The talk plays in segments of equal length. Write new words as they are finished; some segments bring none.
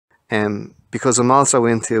because I'm also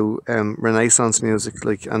into Renaissance music,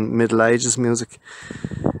 like, and Middle Ages music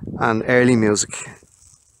and early music,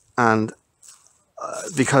 and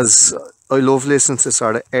because I love listening to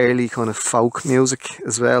sort of early kind of folk music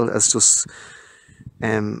as well as just I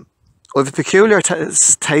have a peculiar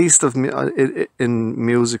taste of in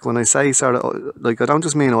music. When I say sort of, like, I don't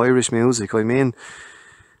just mean Irish music. I mean,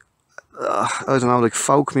 I don't know, like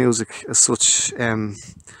folk music as such.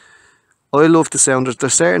 I love the sound.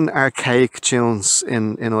 There's certain archaic tunes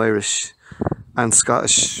in Irish and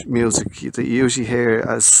Scottish music that you usually hear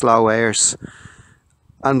as slow airs,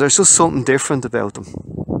 and there's just something different about them.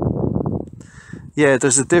 Yeah,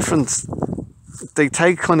 there's a different. They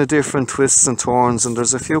take kind of different twists and turns, and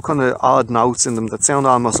there's a few kind of odd notes in them that sound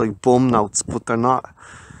almost like bum notes, but they're not.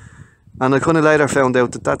 And I kind of later found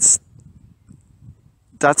out that that's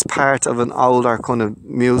part of an older kind of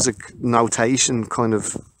music notation kind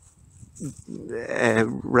of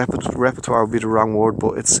repertoire would be the wrong word,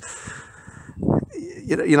 but it's,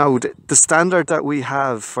 you know, the standard that we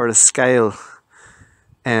have for a scale.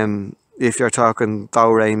 If you're talking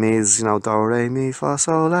do re mi's, you know, do re mi fa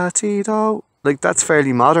sol la ti do, like, that's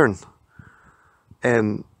fairly modern.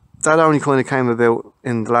 That only kind of came about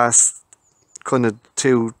in the last kind of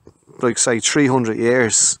like, say, 300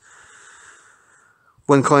 years,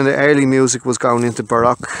 when kind of early music was going into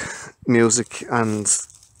baroque music, and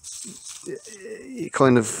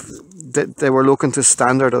kind of they were looking to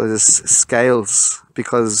standardize scales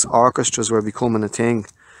because orchestras were becoming a thing.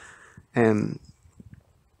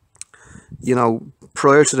 You know,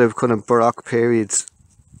 prior to the kind of baroque period,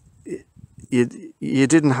 you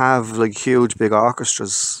didn't have like huge big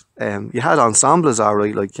orchestras. You had ensembles,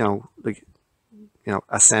 alright, like,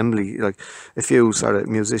 assembly, like a few sort of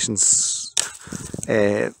musicians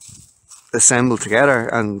assembled together,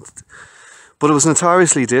 but it was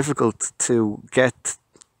notoriously difficult to get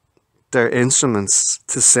their instruments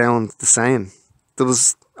to sound the same. There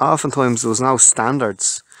was no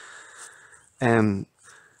standards,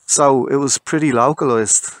 so it was pretty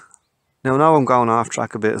localized. Now I'm going off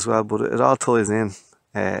track a bit as well, but it all ties in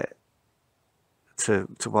to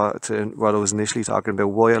what I was initially talking about.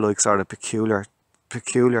 Why I like sort of peculiar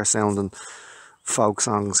sounding folk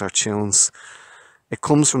songs or tunes. It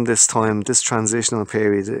comes from this time, this transitional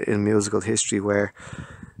period in musical history, where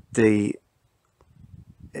in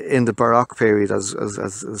the baroque period,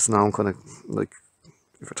 as known, kind of like,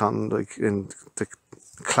 if we're talking like in the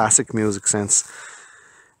classic music sense,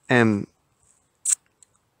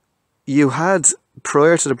 you had,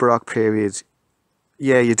 prior to the baroque period,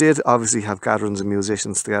 yeah, you did obviously have gatherings of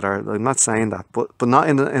musicians together. I'm not saying that, but not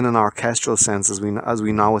in an orchestral sense as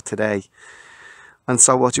we know it today. And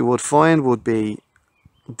so what you would find would be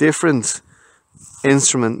different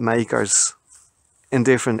instrument makers in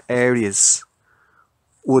different areas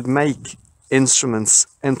would make instruments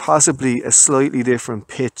in possibly a slightly different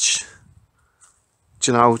pitch,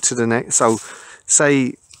 you know, to the next. So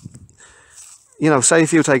say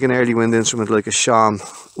if you take an early wind instrument like a sham,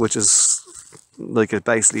 which is like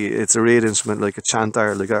it's a reed instrument, like a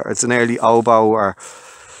chanter, it's an early oboe or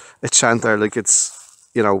a chanter, like it's,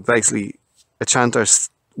 basically a chanter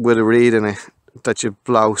with a reed in it that you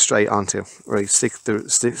blow straight onto, right?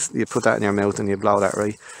 You put that in your mouth and you blow that,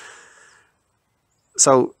 right?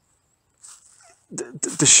 So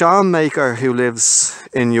the sham maker who lives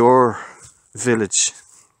in your village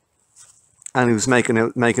and who's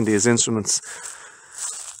making these instruments,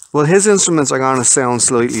 well, his instruments are going to sound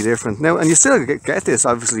slightly different now, and you still get this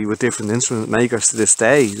obviously with different instrument makers to this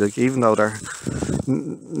day. Like, even though their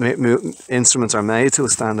instruments are made to a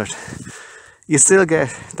standard, you still get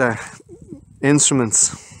the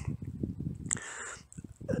instruments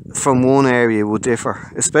from one area would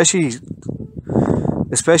differ, especially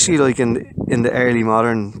like in the early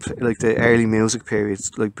modern, like the early music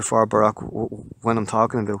periods, like before baroque. When I'm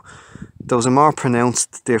talking about, there was a more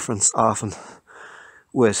pronounced difference often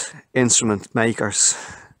with instrument makers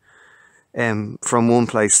from one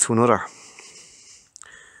place to another.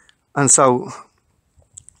 And so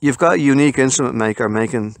you've got a unique instrument maker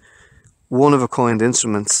making one of a kind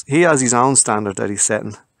instruments. He has his own standard that he's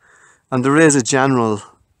setting, and there is a general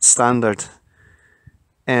standard,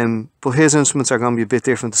 but his instruments are going to be a bit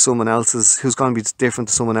different to someone else's, who's going to be different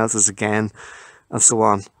to someone else's again, and so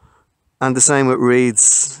on. And the same with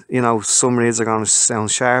reeds. Some reeds are going to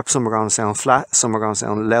sound sharp, some are going to sound flat, some are going to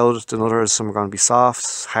sound louder than others, some are going to be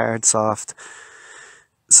soft, hard, soft.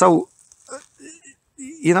 So,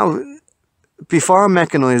 before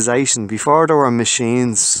mechanization, before there were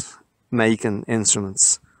machines making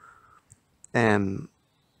instruments, a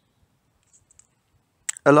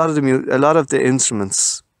lot of the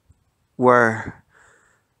instruments were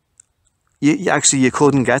actually you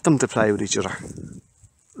couldn't get them to play with each other.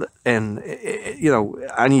 And you know,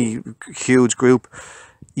 any huge group,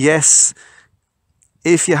 yes,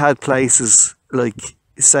 if you had places like,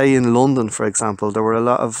 say in London, for example, there were a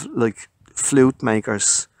lot of like flute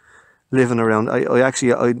makers living around. I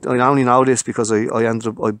only know this because I ended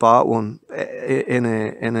up, I bought one in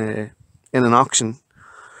an auction,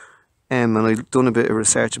 and I'd done a bit of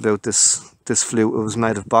research about this flute. It was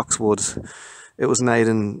made of boxwood. It was made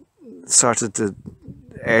in sort of the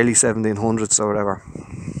early 1700s or whatever.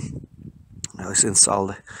 I since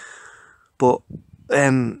sold it, but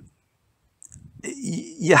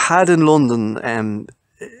you had in London an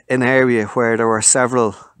area where there were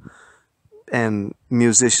several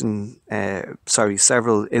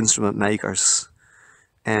several instrument makers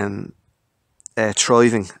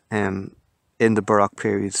thriving in the Baroque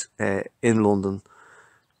period in London,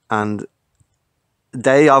 and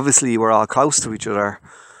they obviously were all close to each other,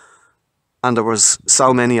 and there was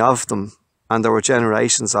so many of them, and there were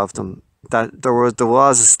generations of them, that there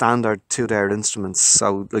was a standard to their instruments.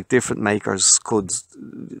 So like different makers could,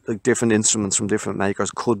 like different instruments from different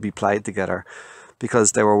makers could be played together,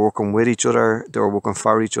 because they were working with each other, they were working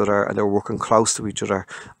for each other, and they were working close to each other,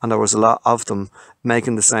 and there was a lot of them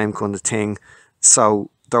making the same kind of thing.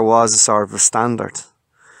 So there was a sort of a standard,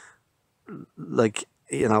 like,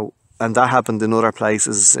 you know, and that happened in other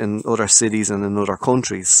places, in other cities and in other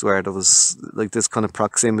countries, where there was like this kind of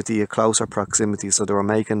proximity, a closer proximity, so they were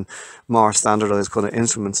making more standardized kind of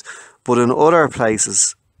instruments. But in other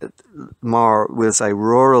places, more, we'll say,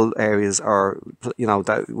 rural areas, or, you know,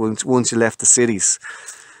 that once you left the cities,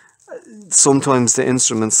 sometimes the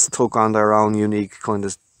instruments took on their own unique kind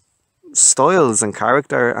of styles and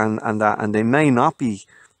character, and they may not be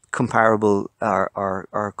comparable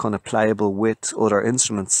or kind of playable with other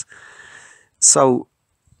instruments. So,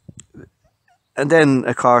 and then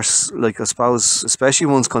of course, like, I suppose, especially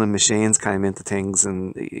once kind of machines came into things,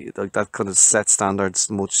 and like that kind of set standards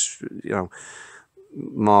much, you know,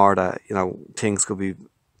 more, that, you know, things could be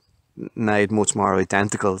made much more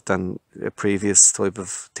identical than a previous type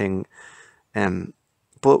of thing.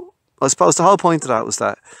 But I suppose the whole point of that was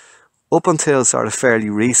that up until sort of fairly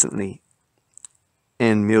recently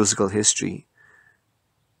in musical history,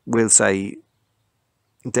 we'll say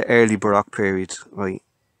the early Baroque period, right,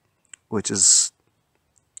 which is,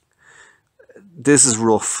 this is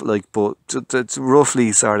rough, like, but it's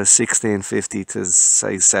roughly sort of 1650 to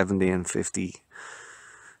say 1750.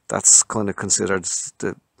 That's kind of considered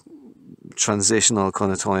the transitional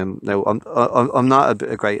kind of time. Now, I'm not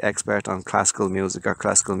a great expert on classical music or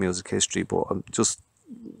classical music history, but I'm just,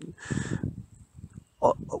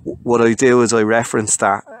 what I do is I reference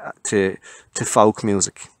that to folk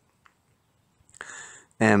music.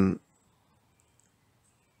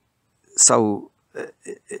 So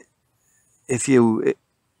if you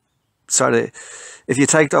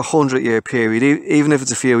take the 100-year period, even if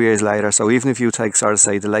it's a few years later, so even if you take sort of,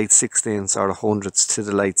 say, the late 1600s to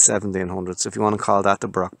the late 1700s, if you want to call that the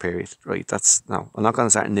Baroque period, right? That's, no, I'm not going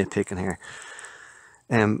to start nitpicking here.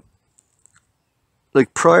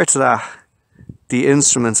 Like, prior to that, the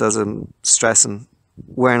instruments, as I'm stressing,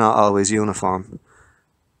 were not always uniform.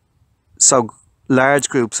 So large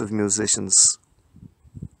groups of musicians,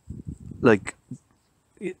 like,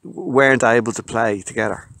 weren't able to play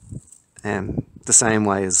together the same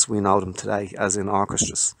way as we know them today, as in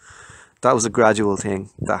orchestras. That was a gradual thing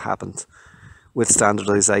that happened with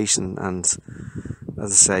standardization, and,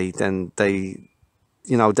 as I say, then they,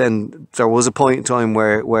 you know, then there was a point in time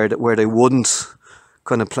where they wouldn't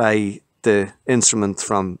kind of play the instrument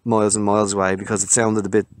from miles and miles away, because it sounded a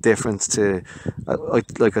bit different to, I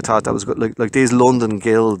thought that was good. Like these London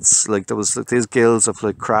guilds, like there was like these guilds of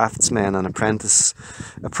like craftsmen and apprentices,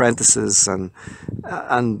 and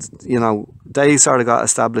you know, they sort of got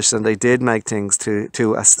established, and they did make things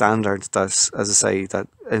to a standard that, as I say, that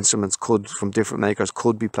instruments could, from different makers,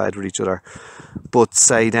 could be played with each other. But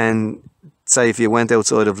say if you went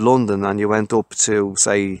outside of London and you went up to,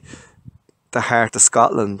 say, the heart of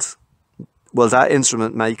Scotland, well, that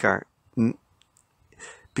instrument maker,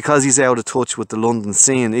 because he's out of touch with the London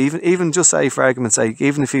scene, even just say, for argument's sake,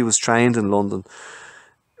 even if he was trained in London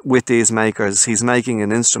with these makers, he's making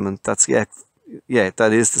an instrument that's, yeah,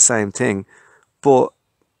 that is the same thing. But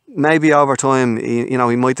maybe over time, he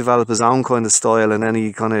might develop his own kind of style, and then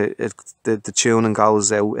he kind of, the tuning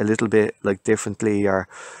goes out a little bit like differently. Or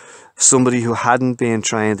somebody who hadn't been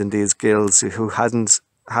trained in these guilds, who hadn't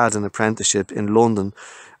had an apprenticeship in London,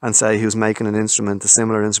 and say he was making an instrument, a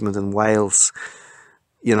similar instrument in Wales,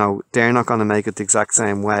 you know, they're not going to make it the exact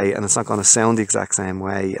same way, and it's not going to sound the exact same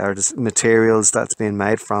way, or the materials that's being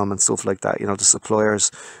made from and stuff like that, you know, the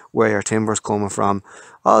suppliers, where your timber's coming from.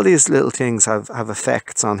 All these little things have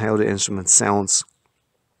effects on how the instrument sounds.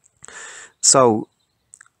 So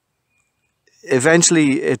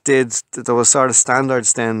eventually it did, there was sort of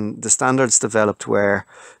standards then, the standards developed where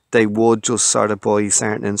they would just sort of buy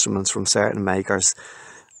certain instruments from certain makers,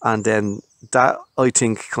 and then that, I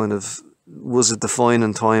think, kind of was a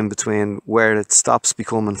defining time between where it stops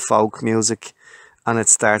becoming folk music and it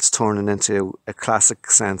starts turning into a classic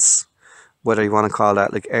sense, whether you want to call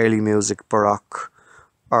that like early music, baroque,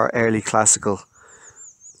 or early classical.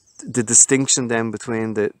 The distinction then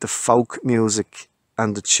between the folk music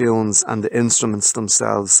and the tunes and the instruments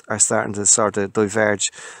themselves are starting to sort of diverge.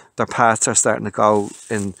 Their paths are starting to go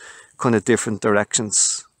in kind of different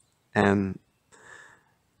directions.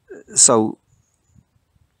 So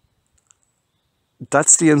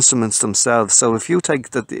that's the instruments themselves. So if you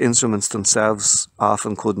take that the instruments themselves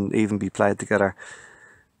often couldn't even be played together,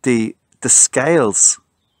 the scales,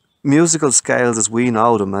 musical scales as we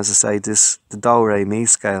know them, as I say, the do re mi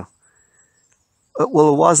scale,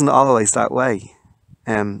 well, it wasn't always that way.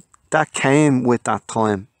 That came with that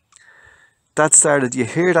time. That started, you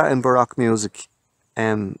hear that in baroque music.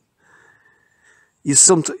 You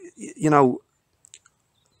know,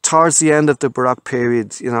 towards the end of the baroque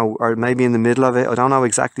period, you know, or maybe in the middle of it, I don't know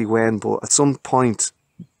exactly when, but at some point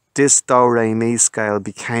this do re mi scale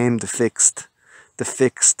became the fixed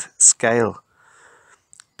scale,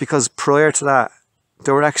 because prior to that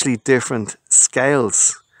there were actually different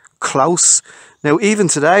scales, close. Now even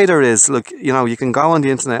today there is, like, you know, you can go on the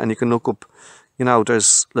internet and you can look up, you know,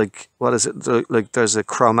 there's like, what is it, like there's a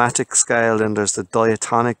chromatic scale, then there's the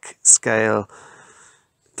diatonic scale,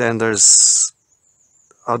 then there's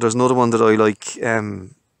another one that I like, the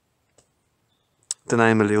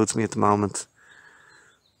name eludes me at the moment,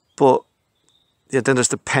 but yeah, then there's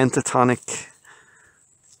the pentatonic.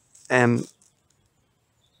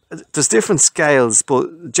 There's different scales,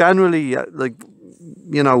 but generally, like,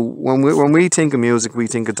 you know, when we think of music, we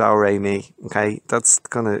think of do re mi. Okay, that's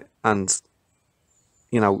kind of, and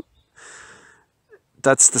you know,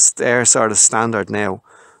 that's their sort of standard now.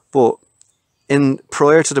 But in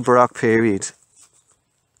prior to the baroque period,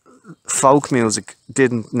 folk music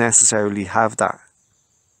didn't necessarily have that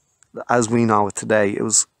as we know it today. It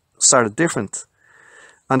was sort of different,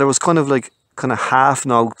 and there was kind of half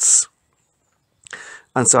notes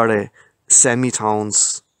and sort of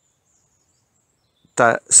semitones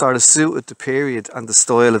that sort of suited the period and the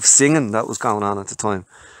style of singing that was going on at the time.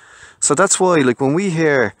 So that's why, like, when we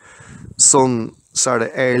hear some sort of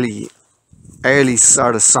early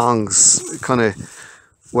sort of songs, kind of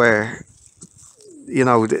where, you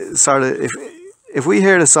know, sort of, if we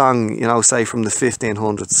hear the song, you know, say from the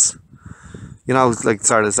 1500s, you know, like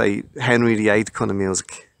sort of say Henry VIII kind of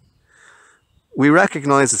music, we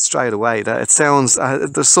recognise it straight away, that it sounds,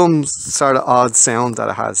 there's some sort of odd sound that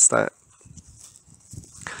it has, that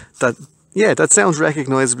yeah, that sounds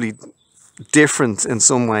recognisably different in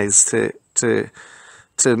some ways to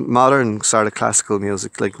modern sort of classical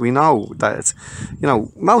music. Like, we know that it's, you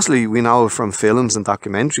know, mostly we know it from films and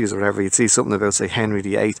documentaries or whatever. You'd see something about, say, Henry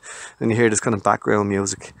VIII, and you hear this kind of background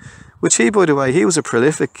music, which he, by the way, he was a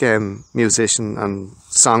prolific musician and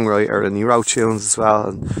songwriter, and he wrote tunes as well,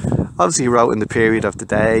 and obviously he wrote in the period of the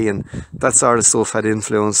day, and that sort of stuff had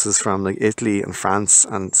influences from like Italy and France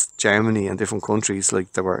and Germany and different countries.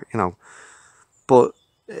 Like, there were, you know, but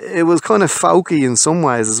it was kind of folky in some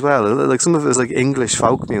ways as well. Like, some of it was like English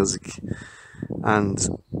folk music, and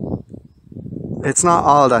it's not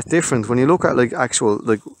all that different when you look at like actual,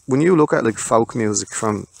 like, when you look at like folk music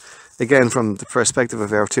from, again, from the perspective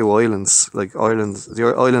of our two islands, like Ireland,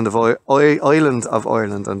 the island of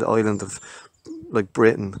Ireland and the island of like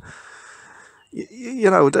Britain. You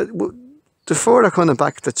know, the further kind of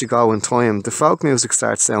back that you go in time, the folk music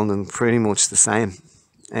starts sounding pretty much the same.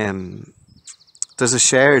 There's a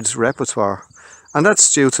shared repertoire, and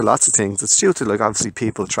that's due to lots of things. It's due to, like, obviously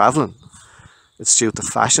people travelling. It's due to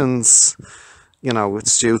fashions. You know,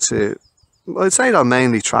 it's due to, I'd say that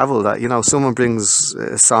mainly travel, that, you know, someone brings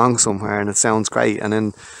a song somewhere and it sounds great, and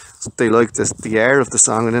then they like the air of the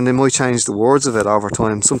song, and then they might change the words of it over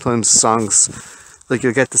time. Sometimes songs, like,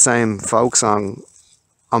 you'll get the same folk song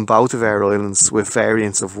on both of our islands with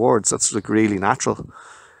variants of words. That's like really natural.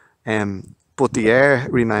 But the air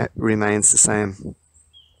remains the same.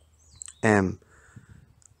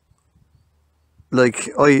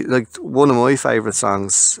 Like one of my favourite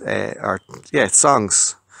songs,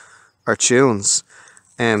 songs or tunes.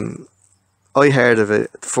 I heard of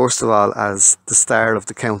it first of all as the Star of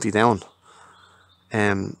the County Down.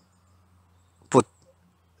 Um, but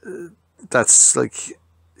that's like,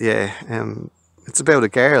 yeah, it's about a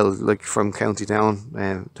girl like from County Down,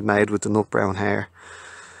 the maid with the nut brown hair.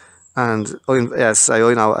 And yes, I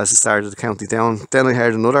know as I started the County Down. Then I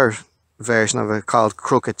heard another version of it called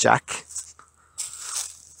Crooked Jack.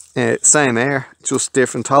 Same air, just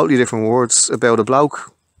different, totally different words about a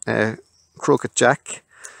bloke, Crooked Jack.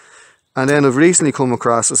 And then I've recently come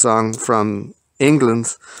across a song from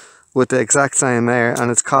England with the exact same air,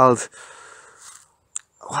 and it's called,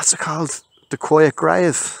 what's it called? The Quiet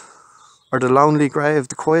Grave, or The Lonely Grave,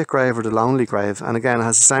 The Quiet Grave or The Lonely Grave. And again, it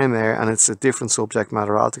has the same air, and it's a different subject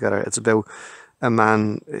matter altogether. It's about a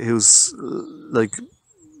man who's like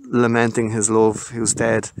lamenting his love who's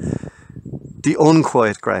dead. The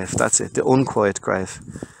Unquiet Grave, that's it, The Unquiet Grave.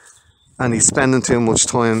 And he's spending too much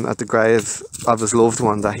time at the grave of his loved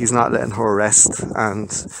one that he's not letting her rest,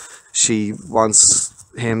 and she wants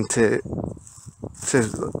him to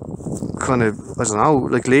kind of, I don't know,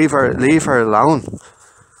 like leave her alone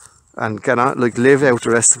and get on, like live out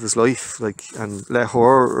the rest of his life, like, and let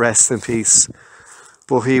her rest in peace.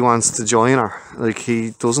 But he wants to join her, like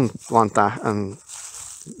he doesn't want that, and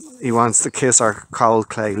he wants to kiss her cold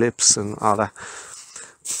clay lips and all that.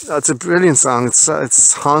 It's a brilliant song.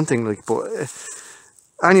 It's haunting, like, but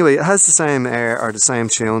anyway, it has the same air or the same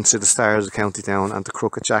tune to the Stars of County Down and the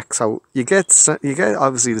Crooked Jack. So you get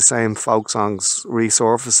obviously the same folk songs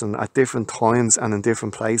resurfacing at different times and in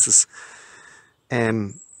different places.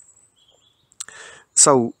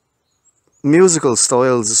 So musical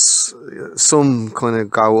styles, some kind of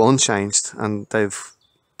go unchanged, and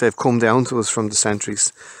they've come down to us from the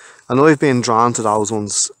centuries. And I've been drawn to those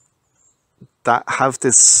ones that have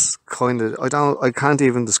this kind of, I can't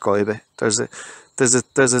even describe it. There's a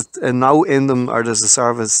note in them, or there's a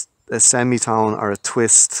sort of a semitone or a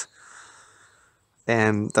twist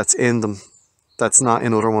that's in them that's not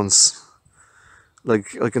in other ones.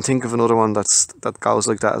 Like I can think of another one that goes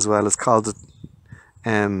like that as well. It's called the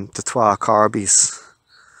Twa Corbies.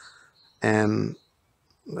 That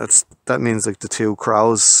means like the two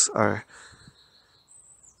crows, or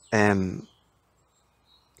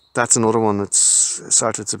that's another one that's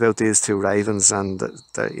it's about these two ravens, and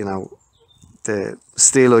the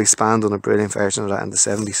Steel Eye Band on a brilliant version of that in the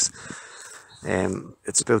 70s.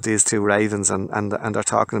 It's about these two ravens, and they're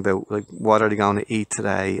talking about like what are they going to eat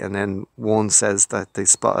today, and then one says that they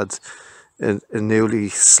spotted a newly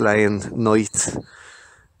slain knight,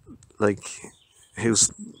 like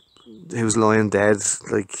who's lying dead,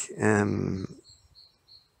 like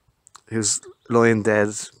who's lying dead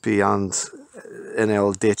beyond an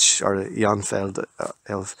old ditch or a Janfeld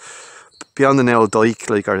beyond an old dike,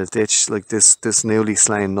 like, or a ditch, like this newly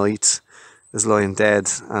slain knight is lying dead,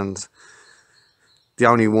 and the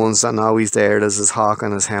only ones that know he's there is his hawk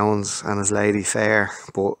and his hounds and his lady fair,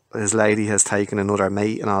 but his lady has taken another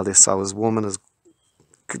mate and all this, so his woman has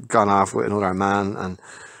gone off with another man, and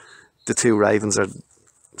the two ravens are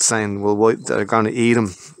saying, well, they're going to eat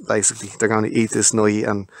him, basically. They're going to eat this knight,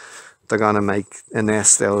 and they're going to make a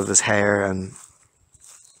nest out of his hair and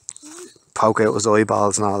poke out his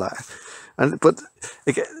eyeballs and all that. But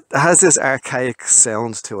it has this archaic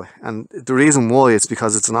sound to it, and the reason why is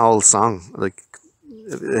because it's an old song. Like,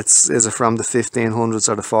 is it from the 1500s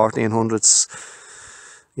or the 1400s,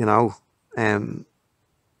 you know? And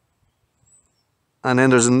then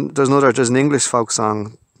there's an English folk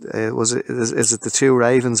song. Is it the Two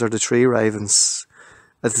Ravens or the Three Ravens?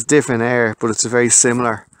 It's a different air, but it's a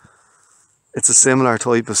similar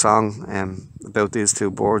type of song about these two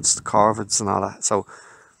birds, the corvids and all that. So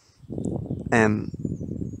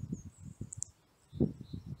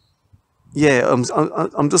yeah,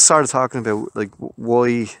 I'm just sort of talking about like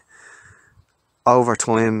why over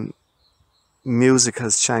time music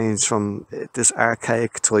has changed from this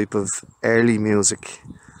archaic type of early music,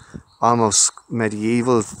 almost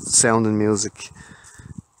medieval sounding music,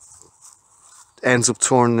 ends up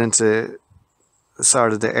turning into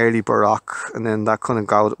sort of the early baroque, and then that kind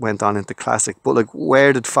of went on into classic. But like,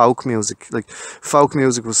 where did folk music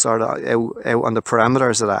was sort of out on the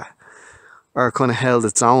parameters of that, or kind of held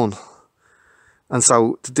its own. And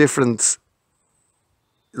so the different,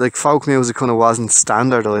 like, folk music kind of wasn't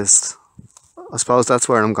standardized. I suppose that's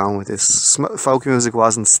where I'm going with this. Folk music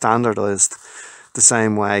wasn't standardized the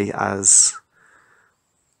same way as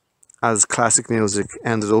classic music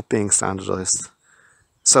ended up being standardized.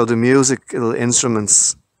 So the musical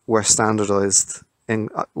instruments were standardized in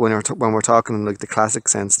when we're talking in like the classic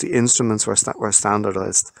sense. The instruments were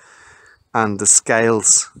standardized, and the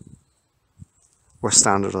scales were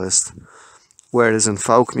standardized. Whereas in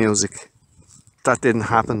folk music, that didn't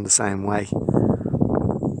happen the same way.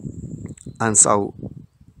 And so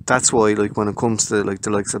that's why, like, when it comes to like the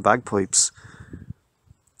likes of bagpipes,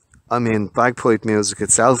 I mean, bagpipe music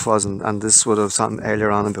itself wasn't, and this would have something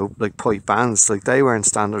earlier on about like pipe bands, like they weren't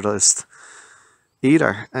standardized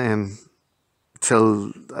either.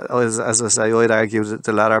 Till, as I say, I'd argue that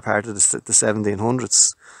the latter part of the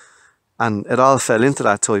 1700s, and it all fell into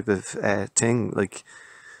that type of thing. Like,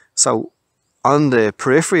 so on the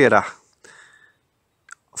periphery of that,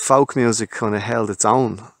 folk music kind of held its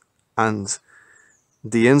own, and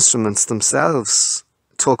the instruments themselves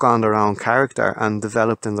took on their own character and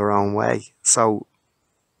developed in their own way. So,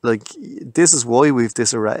 like, this is why we've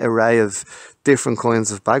this array of different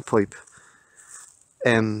kinds of bagpipe.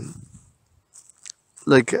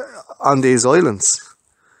 Like, on these islands,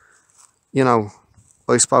 you know,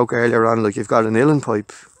 I spoke earlier on, like, you've got an uilleann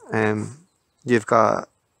pipe, you've got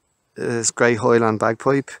this Great Highland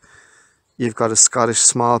bagpipe, you've got a Scottish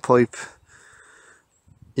small pipe,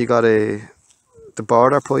 you got the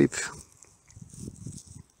border pipe,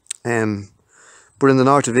 but in the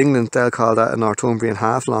north of England they'll call that a Northumbrian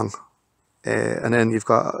half long, and then you've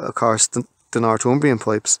got, of course, the Northumbrian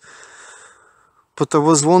pipes. But there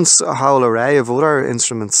was once a whole array of other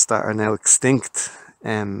instruments that are now extinct,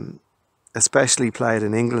 especially played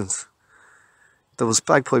in England. There was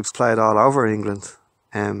bagpipes played all over England.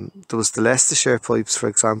 There was the Leicestershire pipes, for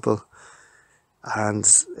example, and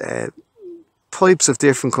pipes of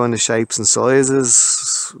different kind of shapes and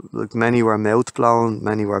sizes. Like, many were mouth blown,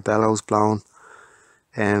 many were bellows blown.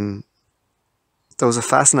 There was a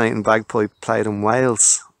fascinating bagpipe played in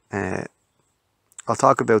Wales. I'll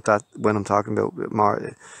talk about that when I'm talking about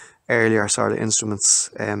more earlier sort of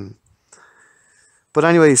instruments. But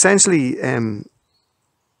anyway, essentially,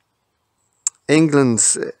 England,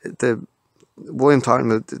 why I'm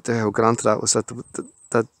talking about how I got onto that was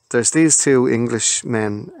that there's these two English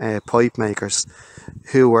men, pipe makers,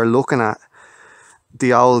 who were looking at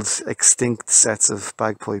the old extinct sets of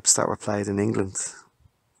bagpipes that were played in England.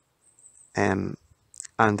 And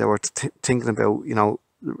they were thinking about, you know,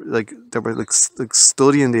 like, they were like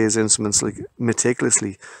studying these instruments like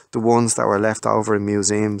meticulously, the ones that were left over in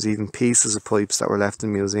museums, even pieces of pipes that were left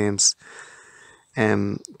in museums.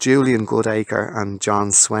 Julian Goodacre and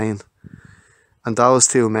John Swain, and those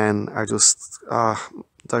two men are just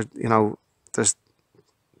they're, you know,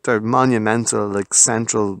 they're monumental, like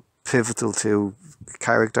central, pivotal to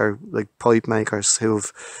character, like pipe makers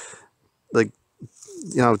who've, like,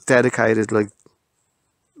 you know, dedicated like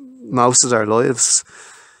most of their lives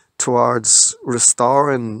towards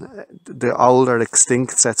restoring the older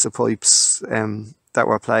extinct sets of pipes that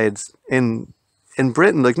were played in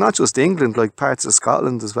Britain, like not just England, like parts of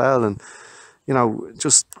Scotland as well, and, you know,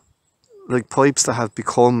 just like pipes that have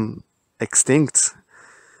become extinct.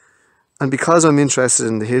 And because I'm interested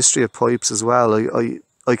in the history of pipes as well,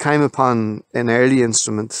 I came upon an earlier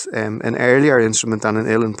instrument than an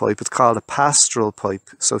uilleann pipe. It's called a pastoral pipe.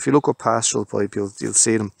 So if you look up pastoral pipe, you'll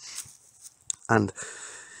see them. And,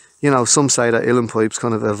 you know, some say that uilleann pipes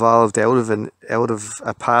kind of evolved out of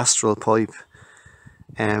a pastoral pipe.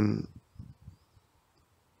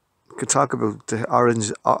 Could talk about the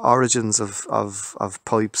origins of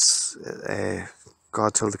pipes,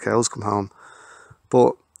 God till the cows come home.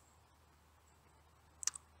 But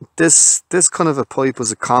this kind of a pipe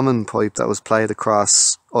was a common pipe that was played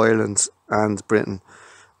across Ireland and Britain,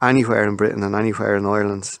 anywhere in Britain and anywhere in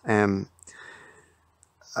Ireland. And,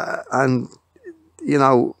 you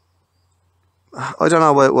know, I don't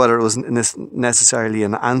know whether it was necessarily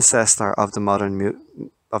an ancestor of the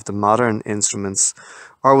modern instruments,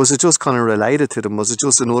 or was it just kind of related to them? Was it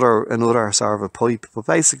just another sort of a pipe? But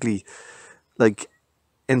basically, like,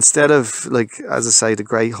 instead of, like, as I say, the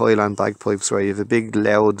Great Highland bagpipes, where you have a big,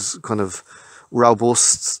 loud, kind of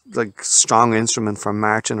robust, like, strong instrument for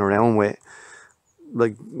marching around with,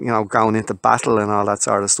 like, you know, going into battle and all that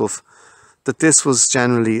sort of stuff, that this was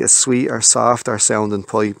generally a sweeter, softer sounding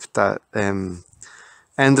pipe that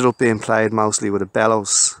ended up being played mostly with a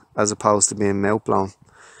bellows as opposed to being mouth blown.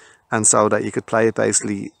 And so that you could play it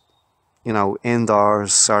basically, you know,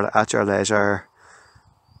 indoors, sort of at your leisure,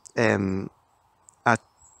 at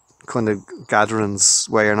kind of gatherings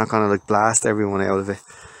where you're not going to, like, blast everyone out of it.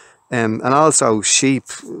 And also sheep,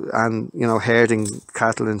 and, you know, herding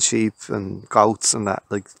cattle and sheep and goats and that,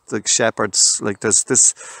 like shepherds. Like, there's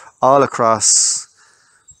this all across,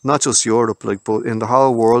 not just Europe, like, but in the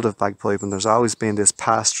whole world of bagpiping, there's always been this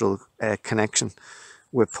pastoral connection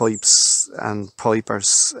with pipes and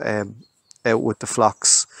pipers out with the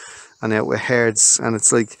flocks and out with herds. And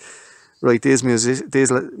it's like, right, these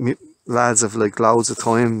lads have, like, loads of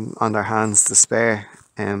time on their hands to spare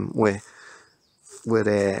with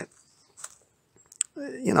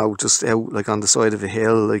you know, just out like on the side of a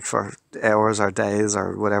hill, like for hours or days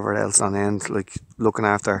or whatever else on end, like looking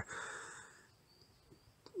after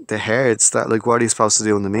the herds. That, like, what are you supposed to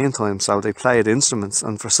do in the meantime? So they played instruments,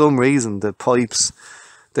 and for some reason the pipes,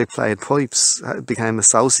 they played pipes, became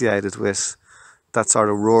associated with that sort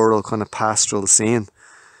of rural kind of pastoral scene.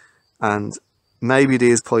 And maybe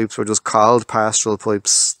these pipes were just called pastoral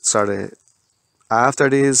pipes sort of after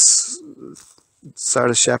these sort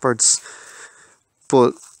of shepherds.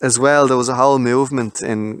 But as well, there was a whole movement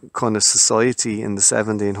in kind of society in the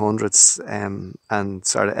 1700s, and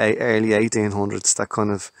sort of early 1800s, that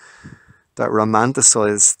kind of, that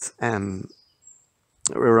romanticized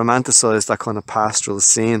that kind of pastoral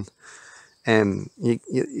scene.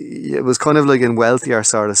 It was kind of like in wealthier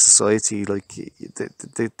sort of society, like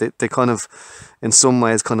they kind of, in some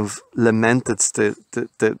ways, kind of lamented the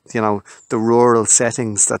you know, the rural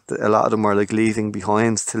settings that a lot of them were like leaving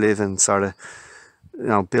behind to live in sort of, you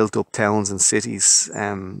know, built up towns and cities,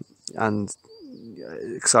 and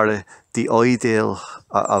sort of the ideal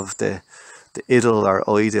of the idyll or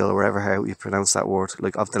ideal, or whatever how you pronounce that word,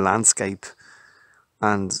 like of the landscape.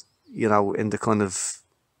 And, you know, in the kind of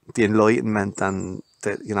the Enlightenment, and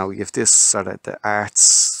the, you know, you've this sort of the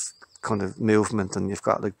arts kind of movement, and you've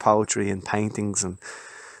got like poetry and paintings, and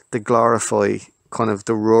they glorify kind of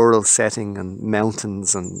the rural setting and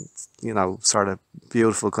mountains, and, you know, sort of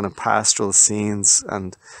beautiful kind of pastoral scenes,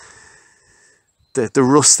 and the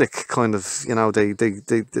rustic kind of, you know, they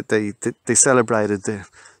celebrated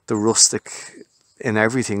the rustic in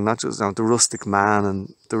everything, not just, you know, the rustic man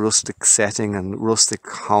and the rustic setting and rustic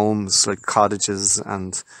homes like cottages.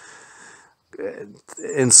 And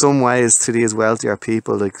in some ways, to these wealthier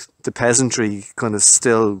people, like the peasantry kind of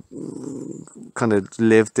still kind of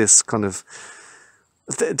lived this kind of,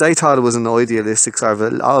 they thought it was an idealistic sort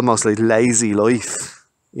of almost like lazy life,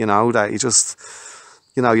 you know, that you just,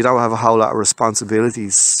 you know, you don't have a whole lot of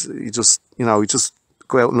responsibilities. You just, you know, you just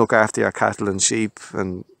go out and look after your cattle and sheep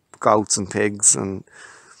and goats and pigs, and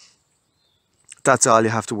that's all you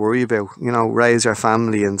have to worry about. You know, raise your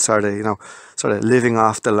family and sort of, you know, sort of living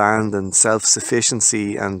off the land and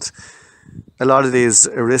self-sufficiency. And a lot of these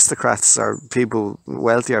aristocrats or people,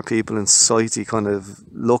 wealthier people in society, kind of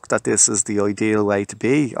looked at this as the ideal way to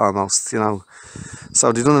be, almost, you know.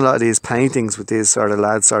 So they've done a lot of these paintings with these sort of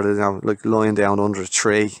lads sort of, you know, like lying down under a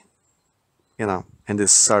tree, you know, in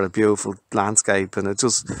this sort of beautiful landscape. And it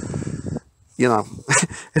just, you know,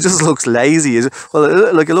 it just looks lazy.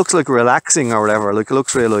 Well, like, it looks like relaxing or whatever. Like, it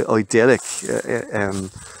looks really idyllic.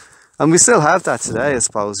 And we still have that today, I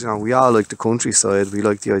suppose. You know, we all like the countryside. We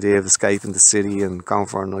like the idea of escaping the city and going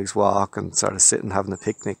for a nice walk and sort of sitting having a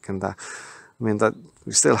picnic and that. I mean, that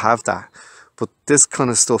we still have that. But this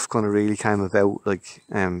kind of stuff kind of really came about, like,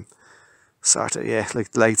 sort of, yeah,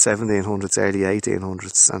 like late 1700s, early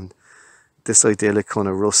 1800s. And this idyllic kind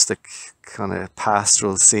of rustic, kind of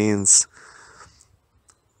pastoral scenes.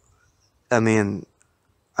 I mean,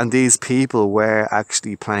 and these people were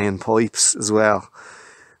actually playing pipes as well.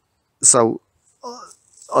 So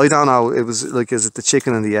I don't know, it was like, is it the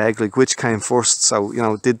chicken and the egg, like which came first? So, you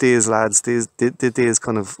know, did these lads, did these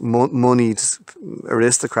kind of moneyed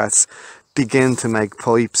aristocrats begin to make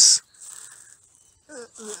pipes,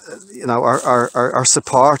 you know, or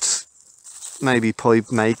support maybe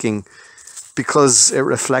pipe making because it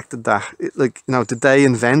reflected that? Like, you know, did they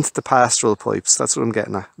invent the pastoral pipes? That's what I'm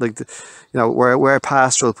getting at. Like, you know, were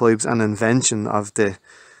pastoral pipes an invention of the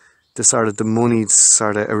sort of the moneyed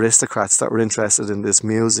sort of aristocrats that were interested in this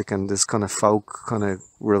music and this kind of folk kind of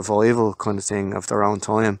revival kind of thing of their own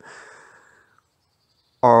time?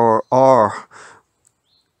 Or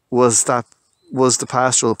was the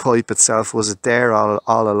pastoral pipe itself, was it there all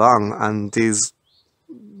along, and these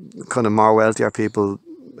kind of more wealthier people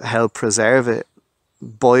helped preserve it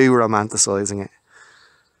by romanticising it?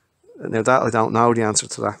 Now, that I don't know the answer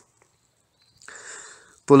to that.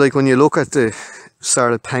 But like, when you look at the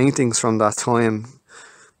sort of paintings from that time,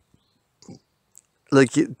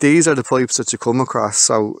 like, these are the pipes that you come across.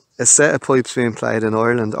 So a set of pipes being played in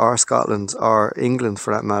Ireland or Scotland or England,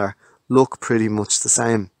 for that matter, look pretty much the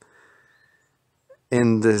same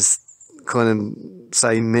in this kind of,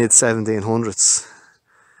 say, mid 1700s.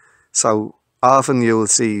 So often you will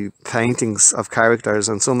see paintings of characters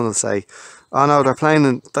and someone will say, oh no, they're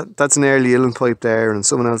playing, that's an early uilleann pipe there, and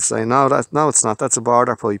someone else will say, no, it's not, that's a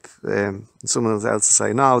border pipe. And someone else will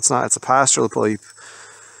say, no, it's not, it's a pastoral pipe.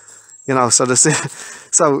 You know, so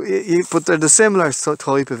but they're the similar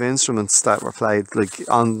type of instruments that were played, like,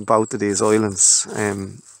 on both of these islands,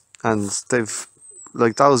 and they've,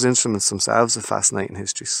 like, those instruments themselves have fascinating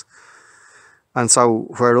histories. And so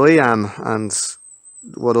where I am, and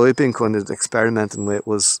what I've been kind of experimenting with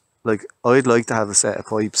was like I'd like to have a set of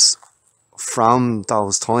pipes from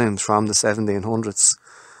those times, from the 1700s.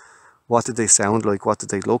 What did they sound like? What did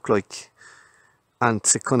they look like? And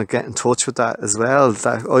to kind of get in touch with that as well.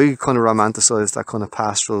 That I kind of romanticize that kind of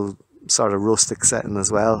pastoral sort of rustic setting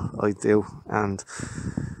as well. I do, and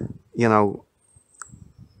you know,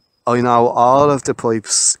 I know all of the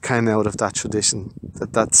pipes came out of that tradition,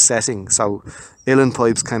 that setting. So uilleann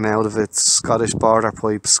pipes came out of it, Scottish border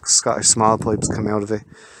pipes, Scottish small pipes came out of it.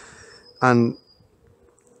 And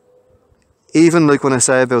even like when I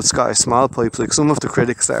say about Scottish small pipes, like some of the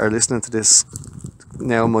critics that are listening to this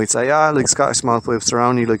now might say, like Scottish small pipes are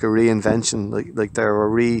only like a reinvention, like they're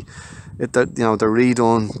they're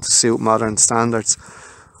redone to suit modern standards.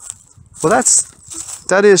 Well,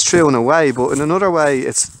 that is true in a way, but in another way,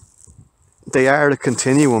 they are a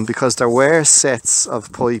continuum, because there were sets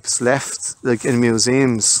of pipes left like in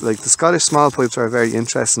museums. Like the Scottish small pipes are very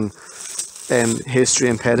interesting history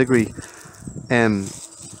and pedigree,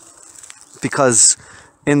 because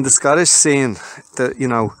in the Scottish scene,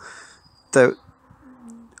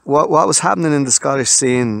 what was happening in the Scottish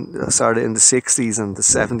scene sort of in the 60s and the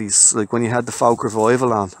 70s, like when you had the folk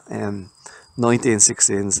revival on,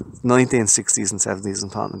 1960s and 70s I'm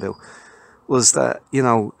talking about, was that,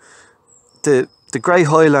 the great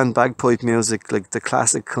Highland bagpipe music, like the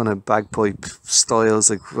classic kind of bagpipe styles,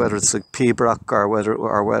 like whether it's like baroque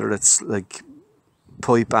or whether it's like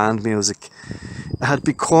pipe band music, it had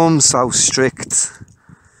become so strict.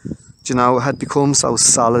 It had become so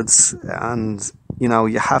solid, and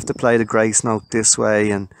you have to play the grace note this way,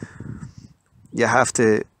 and you have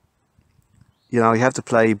to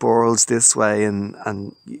play burls this way, and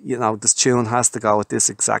this tune has to go at this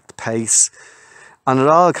exact pace. And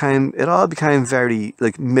it all became very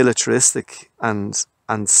like militaristic and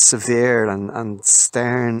severe and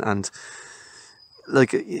stern, and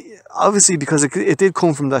like obviously because it did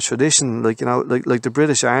come from that tradition, like the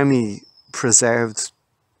British Army preserved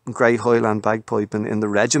great Highland bagpipe in the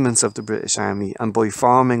regiments of the British Army, and by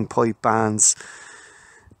forming pipe bands,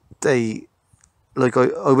 they, like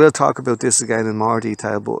I will talk about this again in more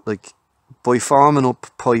detail, but like by forming up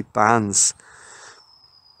pipe bands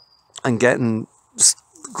and getting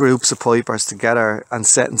groups of pipers together and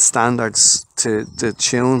setting standards to the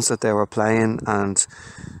tunes that they were playing and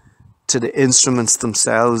to the instruments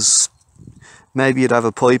themselves. Maybe you'd have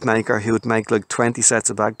a pipe maker who would make like 20 sets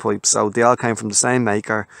of bagpipes, so they all came from the same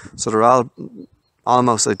maker, so they're all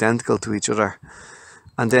almost identical to each other.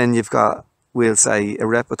 And then you've got, we'll say, a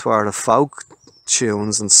repertoire of folk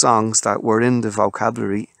tunes and songs that were in the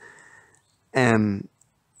vocabulary, that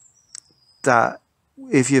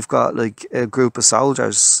if you've got like a group of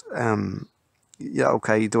soldiers, the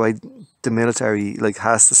military like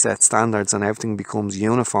has to set standards, and everything becomes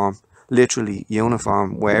uniform, literally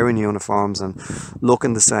uniform, wearing uniforms and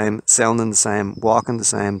looking the same, sounding the same, walking the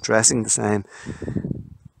same, dressing the same.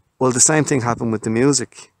 Well, the same thing happened with the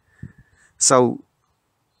music. So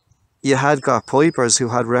you had got pipers who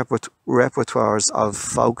had repertoires of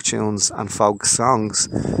folk tunes and folk songs,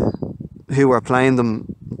 who were playing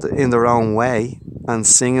them in their own way and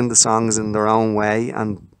singing the songs in their own way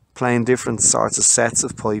and playing different sorts of sets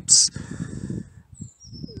of pipes,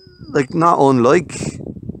 like not unlike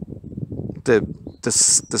the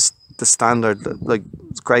standard like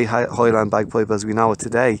great Highland bagpipe as we know it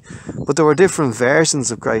today. But there were different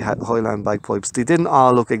versions of great Highland bagpipes. They didn't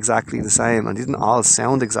all look exactly the same, and didn't all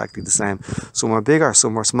sound exactly the same. Some were bigger,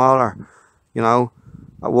 some were smaller.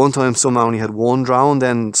 At one time some only had one drone,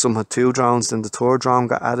 then some had two drones, then the third drone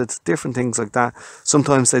got added, different things like that.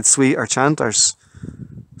 Sometimes they'd sweeter chanters,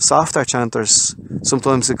 softer chanters,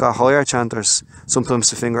 sometimes they got higher chanters,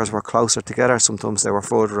 sometimes the fingers were closer together, sometimes they were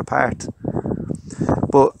further apart.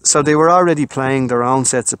 But so they were already playing their own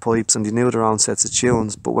sets of pipes and they knew their own sets of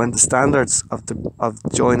tunes. But when the standards of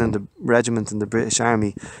joining the regiment in the British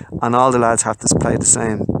Army, and all the lads have to play the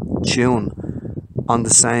same tune on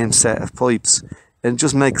the same set of pipes, it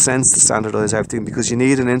just makes sense to standardise everything, because you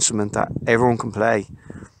need an instrument that everyone can play.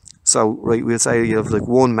 So, right, we'll say you have like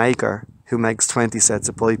one maker who makes 20 sets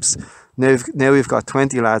of pipes. Now we've got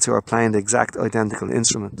 20 lads who are playing the exact identical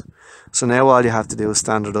instrument. So now all you have to do is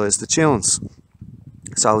standardise the tunes.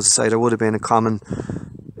 So as I say, there would have been a common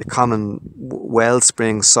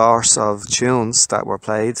wellspring source of tunes that were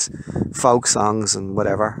played, folk songs and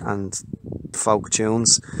whatever, and folk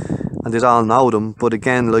tunes, and they'd all know them. But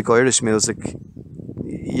again, like Irish music,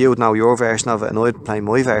 you would know your version of it and I'd play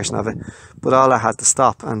my version of it, but all I had to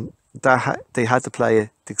stop, and they had to play it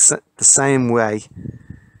the same way.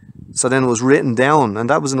 So then it was written down, and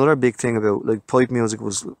that was another big thing about like pipe music,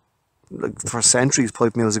 was like for centuries,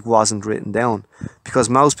 pipe music wasn't written down because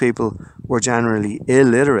most people were generally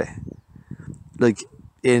illiterate, like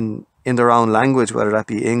in their own language, whether that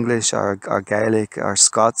be English or Gaelic or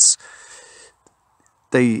Scots.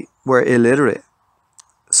 They were illiterate.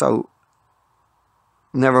 So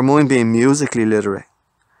never mind being musically literate.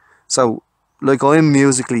 So like I'm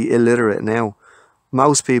musically illiterate now.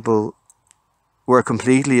 Most people were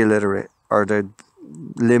completely illiterate or they're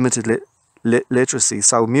limited literacy.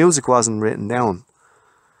 So music wasn't written down.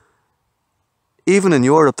 Even in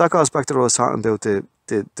Europe, that goes back to what I was talking about,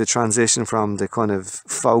 the transition from the kind of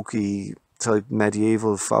folky type,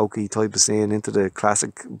 medieval folky type of scene into the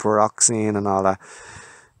classic baroque scene and all that.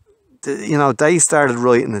 You know, they started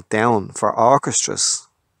writing it down for orchestras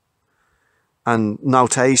and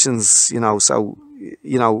notations, you know, so,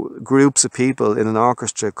 you know, groups of people in an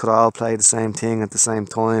orchestra could all play the same thing at the same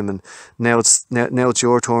time, and now it's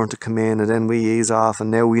your turn to come in, and then we ease off,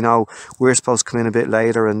 and now we know we're supposed to come in a bit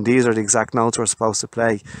later, and these are the exact notes we're supposed to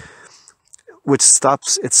play, which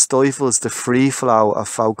stifles the free flow of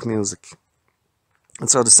folk music. And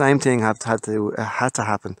so the same thing had to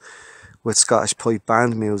happen with Scottish pipe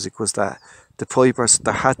band music, was that the pipers,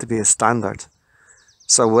 there had to be a standard.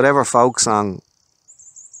 So whatever folk song,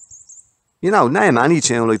 you know, name any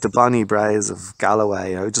tune like the Bonnie Braes of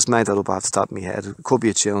Galloway. I just made that up off the top of my head. It could be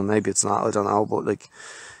a tune, maybe it's not, I don't know. But like,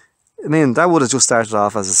 I mean, that would have just started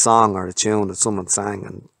off as a song or a tune that someone sang,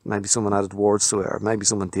 and maybe someone added words to it, or maybe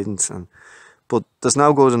someone didn't. But there's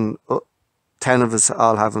no good in 10 of us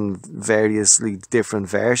all having variously different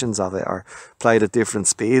versions of it, or played at different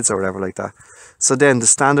speeds or whatever like that. So then the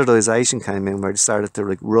standardization came in where they started to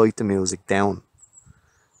like write the music down.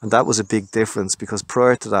 And that was a big difference, because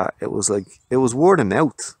prior to that, it was word of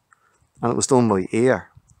mouth, and it was done by ear.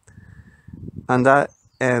 And that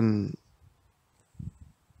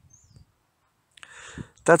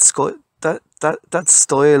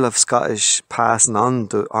style of Scottish passing on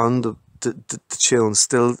the tune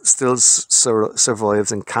still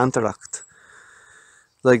survives in Canteracht.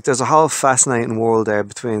 Like, there's a whole fascinating world there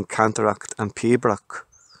between Canteracht and Pibroch.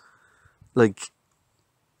 Like,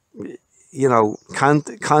 you know,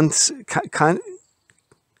 the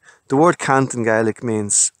word cant in Gaelic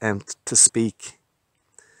means to speak.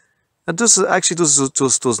 It just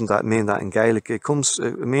doesn't that mean that in Gaelic. It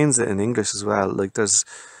means it in English as well. Like there's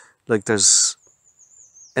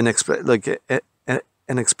an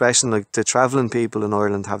expression like the travelling people in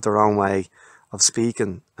Ireland have their own way of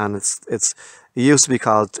speaking, and it used to be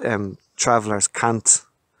called travellers cant.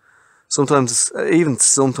 Sometimes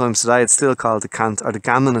today it's still called the cant, or the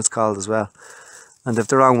gammon it's called as well. And they've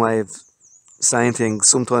their own way of saying things.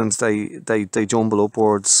 Sometimes they jumble up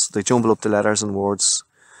words, they jumble up the letters and words,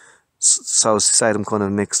 so as to say them kind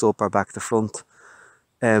of mixed up or back to front.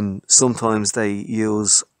 Sometimes they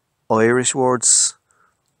use Irish words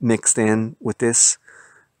mixed in with this.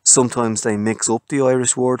 Sometimes they mix up the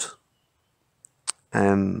Irish word.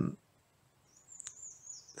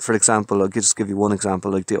 For example, I'll just give you one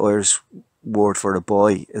example. Like the Irish word for a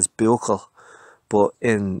boy is buachail, but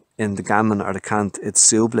in the gammon or the cant it's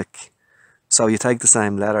sublic. So you take the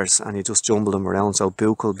same letters and you just jumble them around. So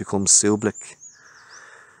buachail becomes sublic.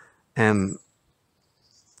 And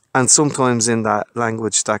sometimes in that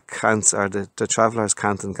language, that cant, or the travellers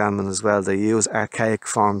cant and gammon as well, they use archaic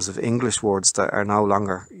forms of English words that are no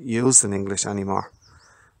longer used in English anymore.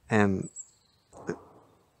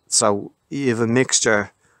 So you have a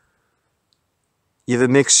mixture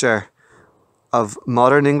of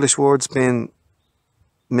modern English words being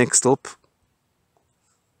mixed up.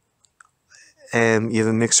 You have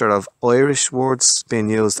a mixture of Irish words being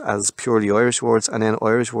used as purely Irish words, and then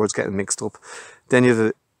Irish words getting mixed up. Then you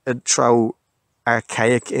have throw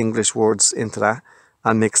archaic English words into that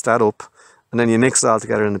and mix that up, and then you mix it all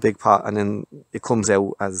together in a big pot, and then it comes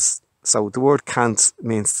out as, so the word cant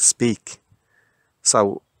means to speak.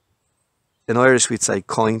 So in Irish we'd say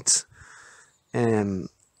coint. Then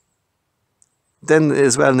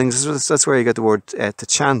as well in English, that's where you get the word to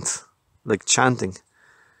chant, like chanting.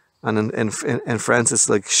 And in French it's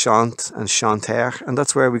like chant and chanter, and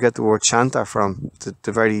that's where we get the word chanter from.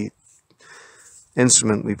 The very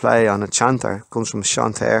instrument we play on a chanter comes from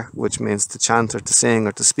chanter, which means to chant or to sing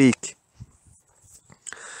or to speak.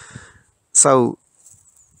 So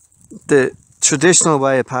the traditional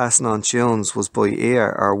way of passing on tunes was by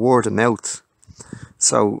ear or word of mouth.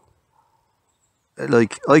 So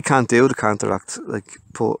like I can't do the Canteracht, like,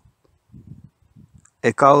 but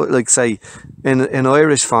it go like, say in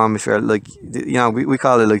Irish form, if you're like, you know, we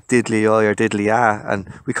call it like diddly I or diddly ah,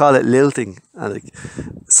 and we call it lilting, And like,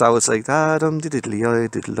 so it's like da dum diddly oi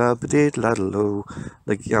diddle da diddle,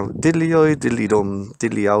 like, you know, diddly oi diddly dum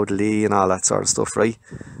diddly o diddly and all that sort of stuff, right?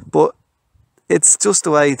 But it's just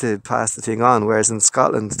a way to pass the thing on. Whereas in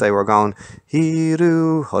Scotland they were going he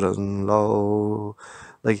do hudden low,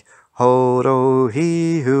 like ho do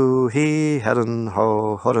he who he hadden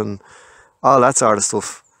ho hudden, all that sort of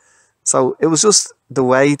stuff. So it was just the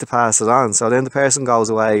way to pass it on. So then the person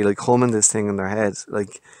goes away like humming this thing in their head,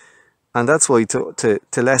 like, and that's why to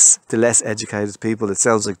less educated people it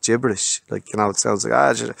sounds like gibberish. Like, you know, it sounds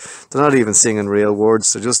like they're not even singing real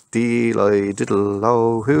words. They're just dee lie diddle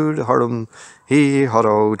lo who heard him he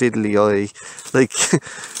huddo diddly oi, like.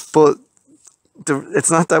 But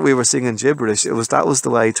it's not that we were singing gibberish. That was the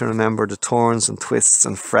way to remember the turns and twists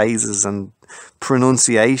and phrases and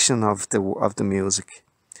pronunciation of the music.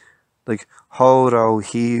 Like ho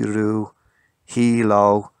he ru he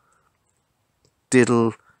lo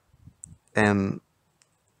diddle.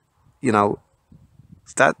 You know,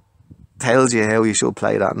 that tells you how you should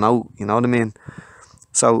play that note, you know what I mean?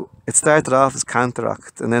 So it started off as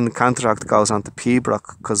cantaract, and then the cantaract goes on to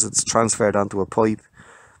pibroch because it's transferred onto a pipe,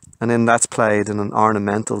 and then that's played in an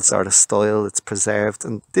ornamental sort of style. It's preserved,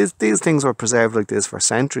 and these things were preserved like this for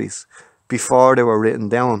centuries before they were written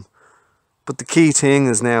down. But the key thing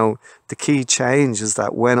is now, the key change is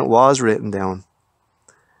that when it was written down,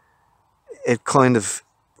 it kind of,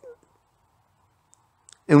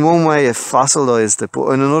 in one way it fossilised it, but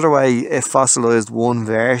in another way it fossilised one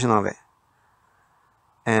version of it.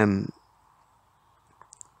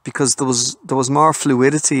 Because there was more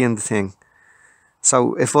fluidity in the thing.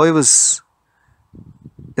 So if I was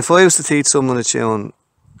to teach someone a tune,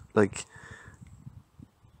 like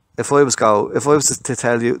if I was to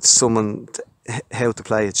tell you someone how to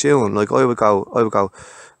play a tune, like I'd go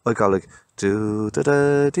like do da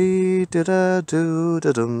da dee da da do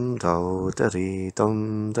da dum do da dee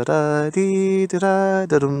dum da da dee da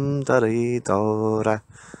da dum da dee do da.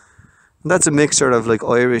 And that's a mixture of like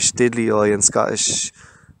Irish diddly oi and Scottish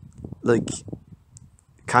like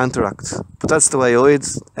cantaract. But that's the way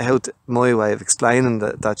my way of explaining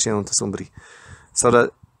that tune to somebody, so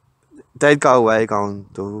that they'd go away going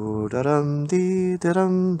do da dum dee da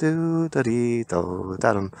dum do da dee do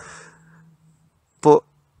da dum. But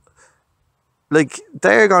like,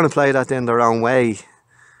 they're going to play that in their own way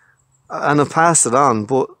and have passed it on.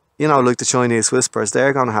 But, you know, like the Chinese Whispers,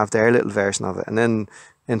 they're going to have their little version of it. And then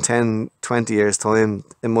in 10, 20 years' time,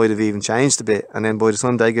 it might have even changed a bit. And then by the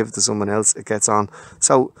time they give it to someone else, it gets on.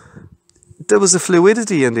 So there was a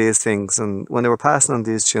fluidity in these things. And when they were passing on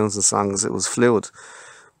these tunes and songs, it was fluid.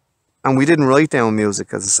 And we didn't write down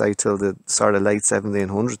music, as I say, till the sort of late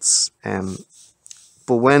 1700s.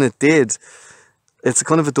 But when it did, it's a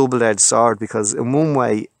kind of a double-edged sword, because in one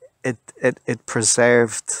way it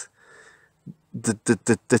preserved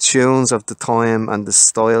the tunes of the time and the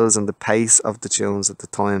styles and the pace of the tunes at the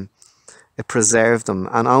time. It preserved them,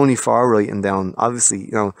 and only for writing down. Obviously,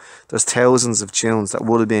 you know, there's thousands of tunes that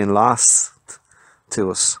would have been lost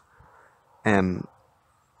to us. But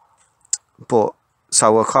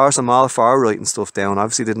so of course I'm all for writing stuff down.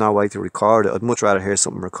 Obviously did not wait to record it. I'd much rather hear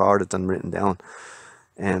something recorded than written down.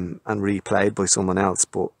 And replayed by someone else.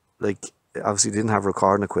 But like, obviously didn't have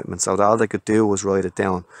recording equipment, so all they could do was write it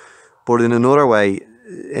down. But in another way,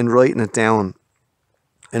 in writing it down,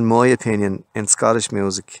 in my opinion, in Scottish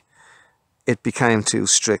music, it became too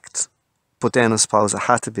strict. But then I suppose it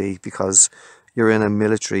had to be, because you're in a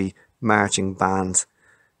military marching band,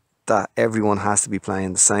 that everyone has to be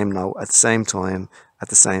playing the same note at the same time, at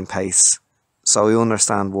the same pace. So I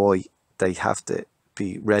understand why they have to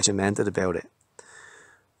be regimented about it.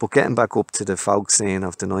 But getting back up to the folk scene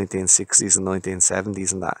of the 1960s and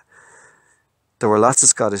 1970s and that, there were lots of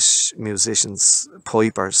Scottish musicians,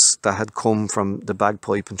 pipers, that had come from the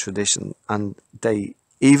bagpiping tradition, and they,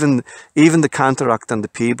 even the cantaract and the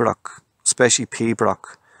pibroch, especially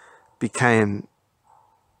pibroch, became,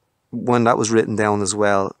 when that was written down as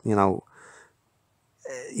well,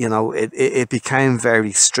 it became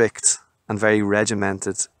very strict and very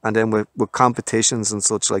regimented. And then with competitions and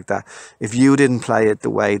such like that, if you didn't play it the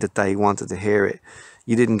way that they wanted to hear it,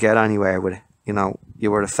 you didn't get anywhere with it. You know, you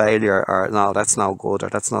were a failure, or no, that's no good, or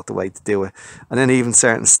that's not the way to do it. And then even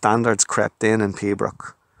certain standards crept in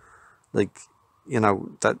pibroch, like, you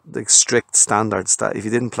know, that like strict standards that if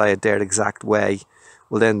you didn't play it their exact way,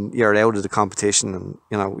 well then you're out of the competition, and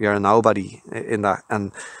you know, you're a nobody in that.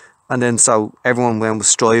 And then so everyone was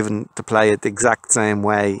striving to play it the exact same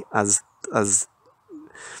way as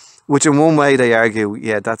which in one way they argue,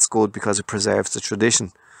 yeah, that's good because it preserves the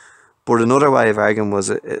tradition. But another way of arguing was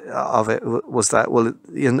that, well,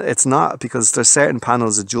 it's not, because there's certain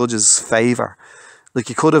panels the judges favour. Like,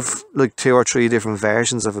 you could have like two or three different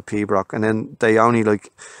versions of a pibroch, and then they only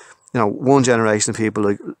like, one generation of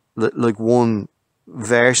people like one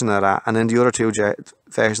version of that, and then the other two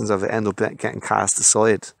versions of it end up getting cast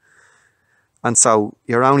aside. And so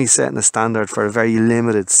you're only setting a standard for a very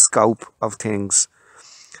limited scope of things.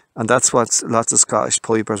 And that's what lots of Scottish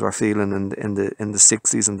pipers were feeling in the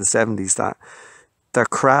 60s and the 70s, that their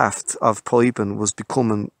craft of piping was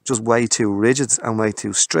becoming just way too rigid and way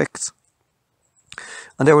too strict.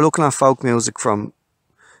 And they were looking at folk music from,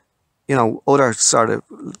 other sort of,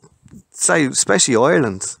 say, especially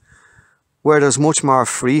Ireland, where there's much more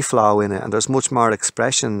free flow in it, and there's much more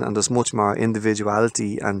expression, and there's much more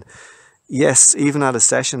individuality. And yes, even at a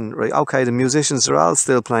session, right, okay, the musicians are all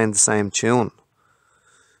still playing the same tune,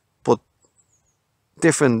 but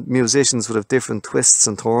different musicians would have different twists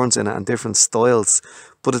and turns in it and different styles,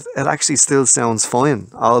 but it actually still sounds fine,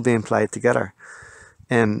 all being played together.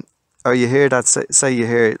 Or you hear that, say you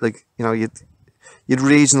hear, like, you'd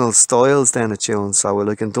regional styles then of tunes. So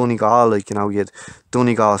like in Donegal, like, you'd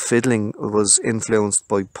Donegal fiddling was influenced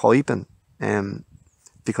by piping,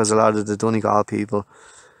 because a lot of the Donegal people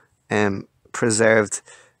preserved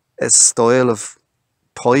a style of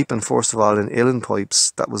piping, first of all, in uilleann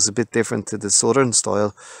pipes that was a bit different to the southern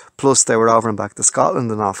style. Plus they were over and back to Scotland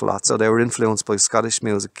an awful lot, so they were influenced by Scottish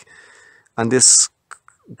music. And this,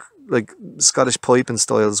 like, Scottish piping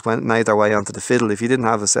styles made their way onto the fiddle. If you didn't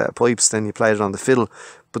have a set of pipes, then you played it on the fiddle,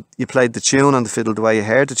 but you played the tune on the fiddle the way you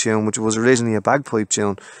heard the tune, which was originally a bagpipe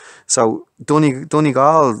tune. So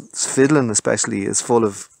Donegal's fiddling especially is full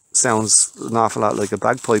of, sounds an awful lot like a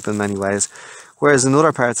bagpipe in many ways, whereas in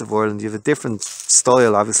other parts of Ireland you have a different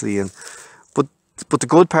style, obviously. And but the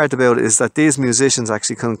good part about it is that these musicians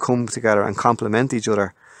actually can come together and complement each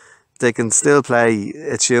other. They can still play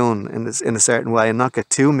a tune in a certain way and not get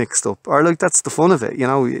too mixed up. Or, like, that's the fun of it,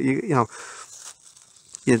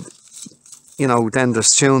 then there's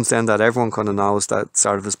tunes then that everyone kind of knows that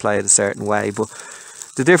sort of is played a certain way. But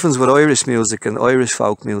the difference with Irish music and Irish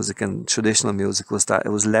folk music and traditional music was that it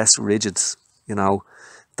was less rigid.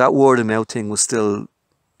 That word of mouth thing was still,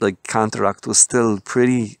 like, Cantaract was still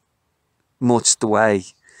pretty much the way,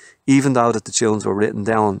 even though that the tunes were written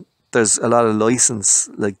down. There's a lot of license,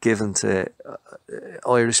 like, given to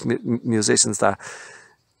Irish musicians that,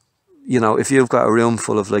 if you've got a room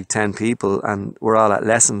full of like 10 people and we're all at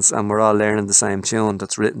lessons and we're all learning the same tune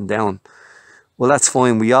that's written down, well, that's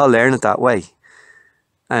fine. We all learn it that way.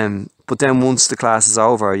 But then once the class is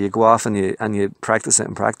over, you go off and you practice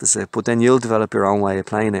it, but then you'll develop your own way of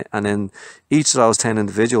playing it. And then each of those 10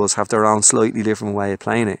 individuals have their own slightly different way of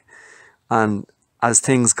playing it. And as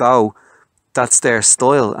things go, that's their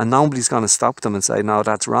style, and nobody's going to stop them and say, no,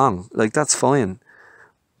 that's wrong. Like, that's fine.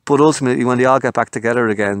 But ultimately, when they all get back together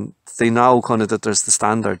again, they know kind of that there's the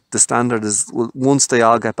standard. The standard is, well, once they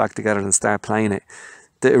all get back together and start playing it,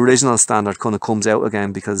 the original standard kind of comes out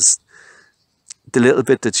again, because the little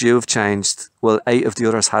bit that you've changed, well, 8 of the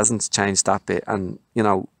others hasn't changed that bit, and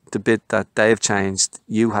the bit that they've changed,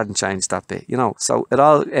 you hadn't changed that bit, so it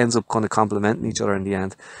all ends up kind of complementing each other in the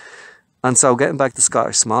end. And so, getting back to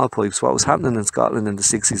Scottish small pipes, what was happening in Scotland in the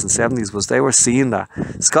 60s and 70s was they were seeing that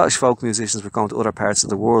Scottish folk musicians were going to other parts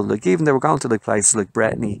of the world. Like, even they were going to like places like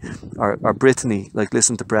Brittany or Brittany, like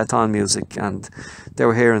listen to Breton music, and they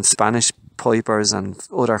were hearing Spanish pipers and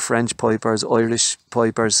other French pipers, Irish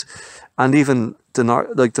pipers, and even the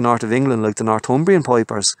north of England, like the Northumbrian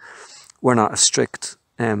pipers, were not as strict.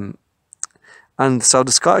 And so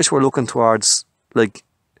the Scottish were looking towards, like,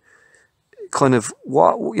 kind of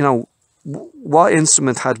what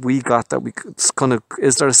instrument had we got that we could kind of,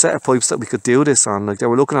 is there a set of pipes that we could do this on? Like, they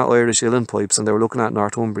were looking at Irish uilleann pipes, and they were looking at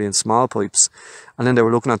Northumbrian small pipes, and then they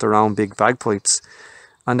were looking at their own big bagpipes,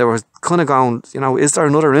 and they were kind of going, is there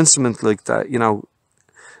another instrument like that?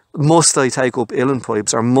 Must I take up uilleann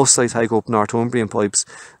pipes, or must I take up Northumbrian pipes,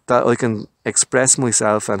 that I can express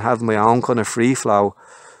myself and have my own kind of free flow,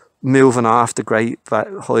 moving off the great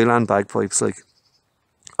Highland bagpipes, like?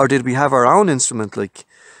 Or did we have our own instrument, like?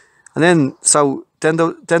 And then,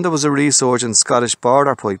 then there was a resurgence in Scottish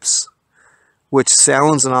border pipes, which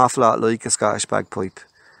sounds an awful lot like a Scottish bagpipe.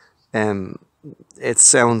 It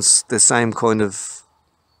sounds the same kind of,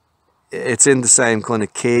 it's in the same kind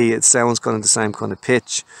of key, it sounds kind of the same kind of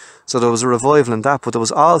pitch. So there was a revival in that, but there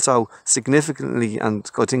was also significantly, and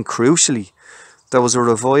I think crucially, there was a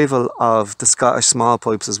revival of the Scottish small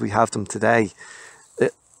pipes as we have them today.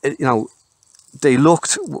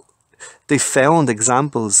 They found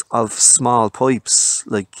examples of small pipes,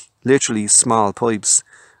 like literally small pipes,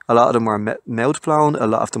 A lot of them were mouth blown, a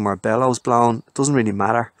lot of them were bellows blown. It doesn't really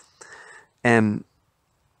matter.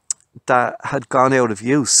 That had gone out of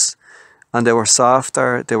use, and they were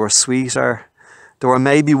softer, they were sweeter. There were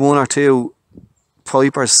maybe one or two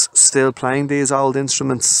pipers still playing these old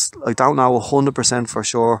instruments. I don't know 100% for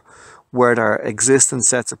sure, where there are existing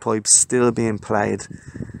sets of pipes still being played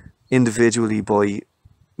individually by,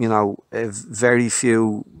 you know, a very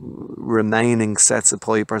few remaining sets of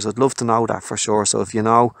pipers. I'd love to know that for sure. So if you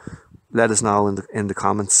know, let us know in the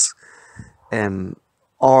comments.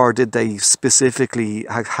 Or did they specifically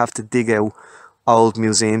have to dig out old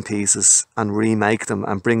museum pieces and remake them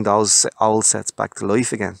and bring those old sets back to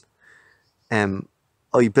life again?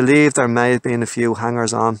 I believe there may have been a few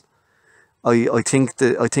hangers on. I think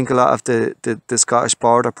a lot of the Scottish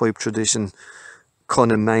border pipe tradition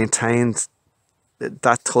kind of maintained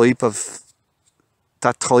that type of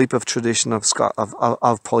tradition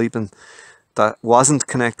of piping that wasn't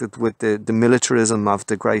connected with the militarism of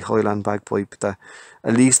the Great Highland bagpipe. That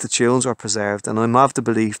at least the tunes were preserved, and I'm of the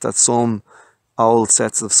belief that some old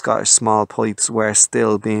sets of Scottish small pipes were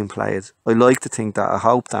still being played. I like to think that. I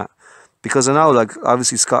hope that, because I know, like,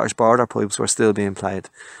 obviously Scottish border pipes were still being played,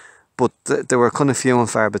 but they were kind of few and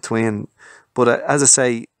far between. But as I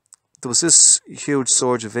say, there was this huge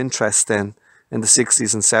surge of interest then in the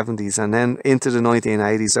 60s and 70s, and then into the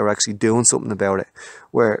 1980s they were actually doing something about it,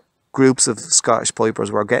 where groups of Scottish pipers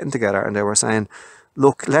were getting together and they were saying,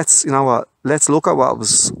 look, let's look at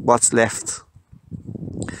what's left,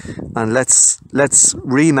 and let's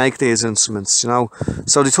remake these instruments, you know.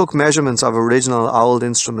 So they took measurements of original old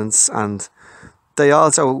instruments, and they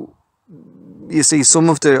also, you see, some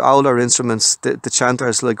of the older instruments, the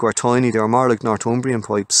chanters, like, were tiny. They were more like Northumbrian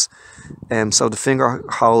pipes, so the finger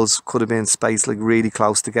holes could have been spaced like really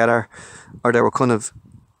close together, or they were kind of,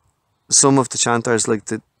 some of the chanters, like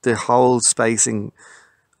the hole spacing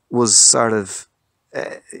was sort of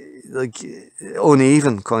like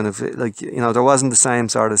uneven, kind of, like, you know, there wasn't the same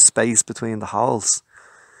sort of space between the holes.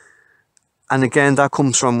 And again, that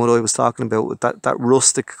comes from what I was talking about, with that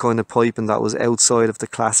rustic kind of piping that was outside of the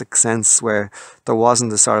classic sense, where there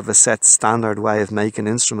wasn't a sort of a set standard way of making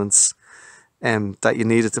instruments that you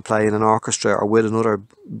needed to play in an orchestra or with another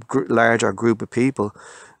larger group of people.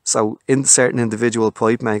 So certain individual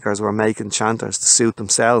pipe makers were making chanters to suit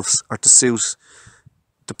themselves or to suit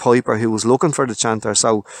the piper who was looking for the chanter.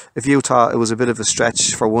 So if you thought it was a bit of a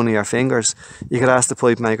stretch for one of your fingers, you could ask the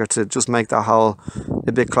pipe maker to just make that hole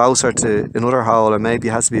a bit closer to another hole, or maybe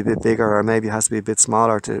it has to be a bit bigger, or maybe it has to be a bit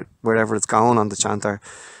smaller to wherever it's going on the chanter.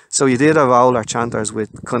 So you did have older chanters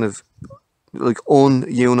with kind of like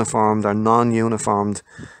ununiformed or non-uniformed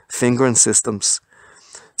fingering systems.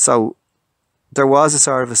 So there was a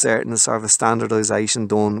sort of a standardisation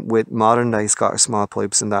done with modern day Scottish small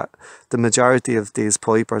pipes, in that the majority of these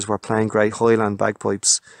pipers were playing Great Highland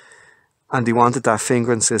bagpipes, and they wanted that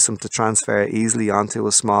fingering system to transfer easily onto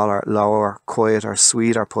a smaller, lower, quieter,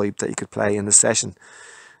 sweeter pipe that you could play in the session.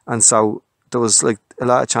 And so there was, like, a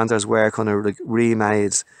lot of chanters were kind of like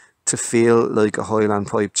remade to feel like a Highland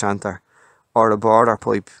pipe chanter or a border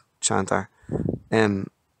pipe chanter,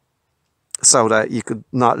 so that you could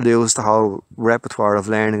not lose the whole repertoire of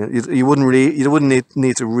learning it. You wouldn't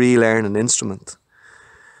need to relearn an instrument.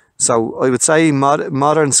 So I would say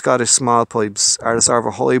modern Scottish small pipes are a sort of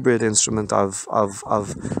a hybrid instrument of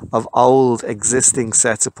old existing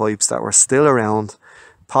sets of pipes that were still around,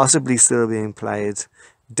 possibly still being played,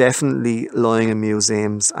 definitely lying in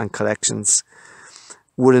museums and collections,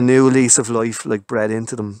 with a new lease of life, like, bred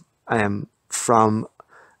into them from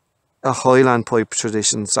a Highland pipe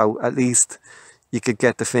tradition. So at least you could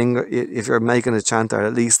get the finger, if you're making a chanter,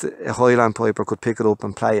 at least a Highland piper could pick it up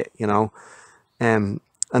and play it, you know. And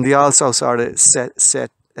they also sort of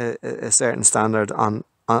set a certain standard on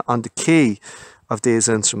the key of these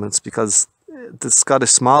instruments, because the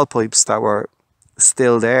Scottish small pipes that were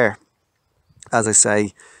still there, as I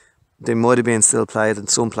say, they might have been still played in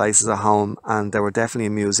some places at home, and they were definitely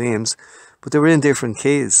in museums, but they were in different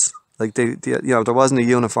keys. Like, you know, there wasn't a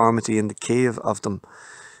uniformity in the key of them.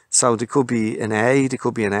 So they could be in A, they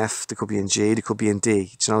could be in F, they could be in G, they could be in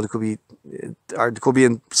D. You know, they could be, or they could be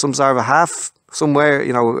in some sort of a half somewhere.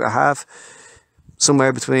 You know, a half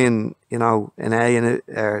somewhere between, you know, an A and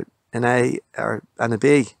a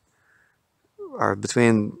B, or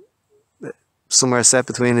between somewhere set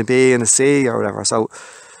between a B and a C or whatever. So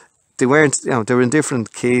they weren't, you know, they were in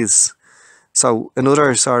different keys. So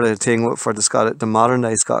another sort of thing for the modern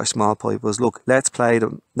day Scottish small pipe was, look, let's play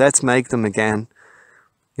them, let's make them again.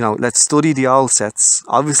 You know, let's study the old sets,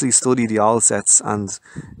 obviously study the old sets, and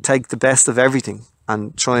take the best of everything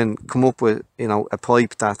and try and come up with, you know, a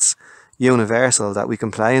pipe that's universal that we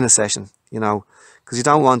can play in a session, you know, because you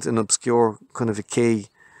don't want an obscure kind of a key,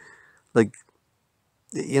 like,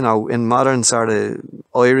 you know, in modern sort of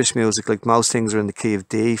Irish music, like most things are in the key of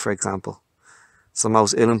D, for example. So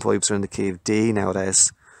most uilleann pipes are in the key of D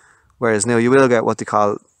nowadays. Whereas now you will get what they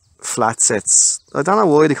call flat sets. I don't know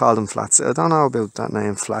why they call them flat sets. I don't know about that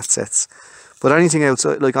name, flat sets. But anything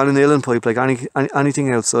outside, like on an uilleann pipe, like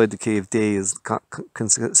anything outside the key of D is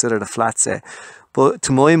considered a flat set. But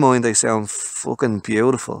to my mind, they sound fucking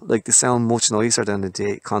beautiful. Like they sound much nicer than the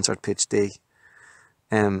D, concert pitch D.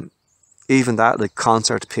 Even that, like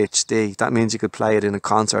concert pitch D, that means you could play it in a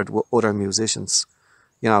concert with other musicians.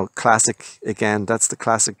 You know, classic, again, that's the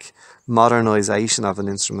classic modernisation of an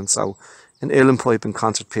instrument. So an uilleann pipe in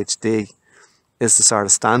concert pitch D is the sort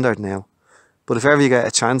of standard now. But if ever you get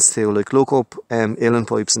a chance to, like, look up uilleann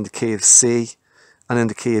pipes in the key of C and in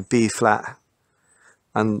the key of B flat.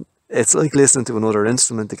 And it's like listening to another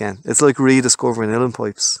instrument again. It's like rediscovering uilleann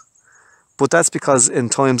pipes. But that's because in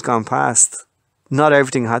times gone past, not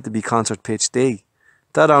everything had to be concert pitch D.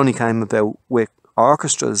 That only came about with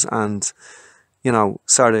orchestras and, you know,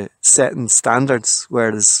 sort of setting standards,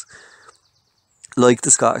 whereas like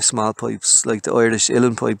the Scottish small pipes, like the Irish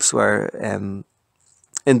uilleann pipes were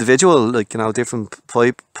individual, like, you know, different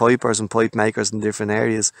pipers and pipe makers in different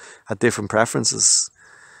areas had different preferences.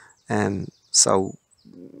 So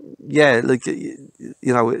yeah, like, you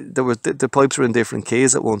know, there were the pipes were in different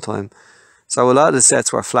keys at one time. So a lot of the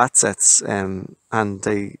sets were flat sets, and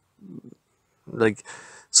they, like,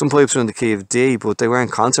 some pipes were in the key of D, but they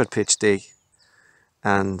weren't concert pitch D.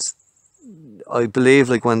 And I believe,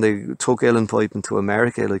 like, when they took uilleann pipe into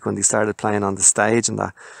America, like when they started playing on the stage and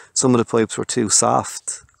that, some of the pipes were too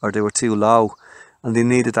soft or they were too low, and they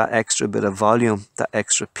needed that extra bit of volume, that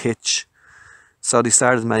extra pitch. So they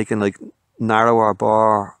started making like narrower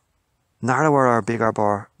bar, narrower or bigger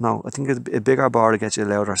bar. No, I think a bigger bar to get you a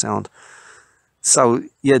louder sound. So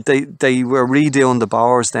yeah, they were redoing the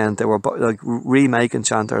bars then. They were like remaking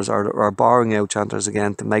chanters or borrowing out chanters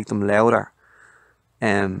again to make them louder.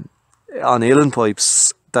 On uilleann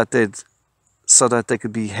pipes that did, so that they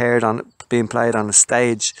could be heard on being played on a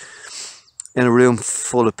stage in a room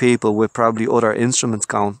full of people with probably other instruments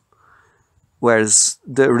going. Whereas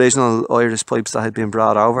the original Irish pipes that had been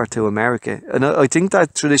brought over to America, and I think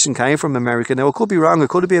that tradition came from America. Now, I could be wrong. It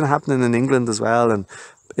could have been happening in England as well, and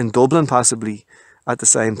in Dublin possibly at the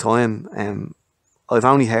same time. I've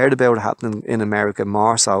only heard about it happening in America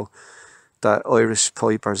more so, that Irish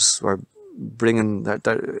pipers were bringing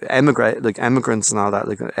their immigrants and all that,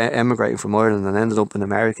 like emigrating from Ireland and ended up in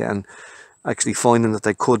America and actually finding that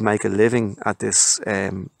they could make a living at this.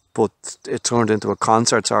 But it turned into a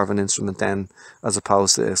concert sort of an instrument then, as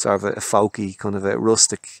opposed to sort of a folky, kind of a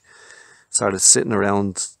rustic, sort of sitting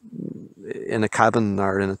around in a cabin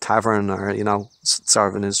or in a tavern, or, you know, sort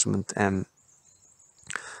of an instrument.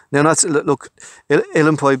 Now, that's, look,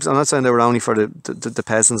 uilleann pipes, I'm not saying they were only for the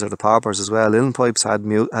peasants or the paupers as well. Uilleann pipes had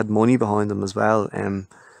money behind them as well,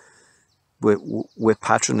 with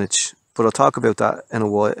patronage. But I'll talk about that in a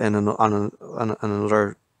while, in a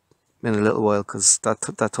little while, because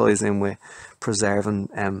that ties in with preserving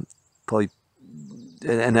pipe,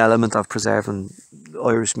 an element of preserving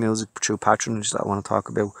Irish music through patronage that I want to talk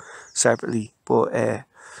about separately. But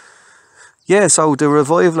yeah, so the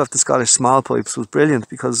revival of the Scottish small pipes was brilliant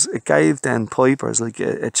because it gave then pipers like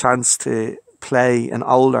a chance to play an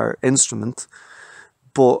older instrument,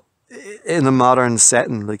 but in a modern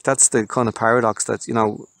setting. Like, that's the kind of paradox that, you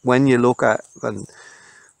know, when you look at, and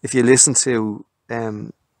if you listen to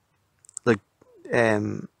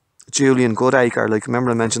Julian Goodacre, like,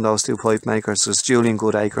 remember I mentioned those two pipe makers, there's Julian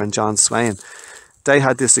Goodacre and John Swain. They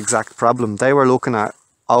had this exact problem. They were looking at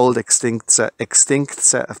old extinct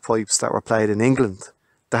set of pipes that were played in England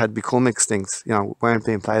that had become extinct, you know, weren't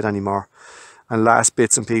being played anymore, and last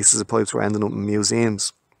bits and pieces of pipes were ending up in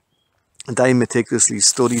museums. And they meticulously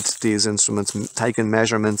studied these instruments, taking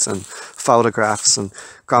measurements and photographs, and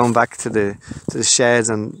going back to the sheds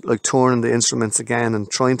and like touring the instruments again and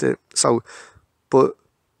trying to. So, but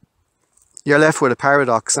you're left with a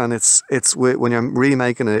paradox, and it's when you're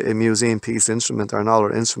remaking a museum piece instrument or an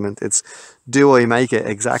older instrument, it's, do I make it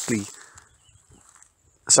exactly?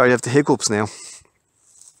 Sorry, I have the hiccups now.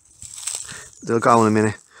 They'll go in a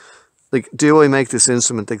minute. Like, do I make this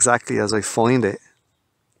instrument exactly as I find it?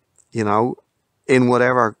 You know, in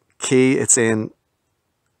whatever key it's in,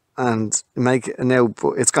 and make it now,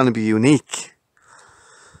 but it's going to be unique.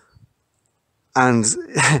 And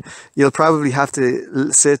you'll probably have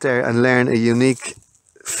to sit there and learn a unique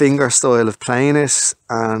finger style of playing it,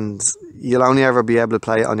 and you'll only ever be able to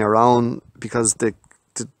play it on your own because the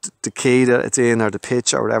the key that it's in or the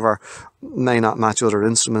pitch or whatever may not match other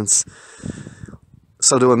instruments.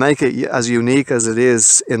 So do I make it as unique as it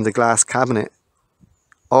is in the glass cabinet,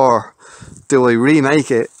 or do I remake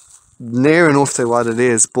it near enough to what it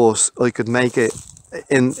is, but I could make it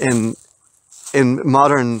in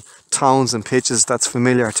modern tones and pitches that's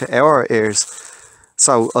familiar to our ears?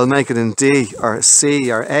 So I'll make it in D or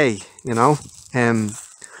C or A, you know,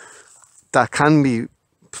 that can be,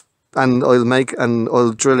 and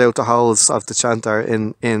I'll drill out the holes of the chanter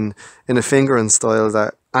in a fingering style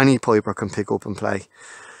that any piper can pick up and play.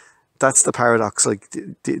 That's the paradox. Like,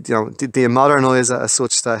 do you modernise it as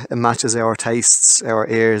such that it matches our tastes, our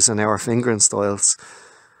ears, and our fingering styles?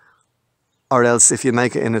 Or else, if you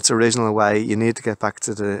make it in its original way, you need to get back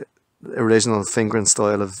to the original fingering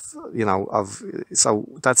style of, so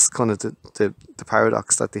that's kind of the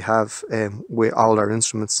paradox that they have with all their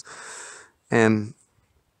instruments. And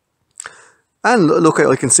look,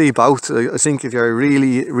 I can see both. I think if you're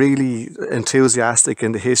really, really enthusiastic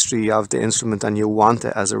in the history of the instrument and you want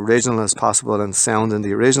it as original as possible and sound in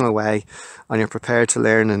the original way, and you're prepared to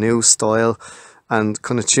learn a new style and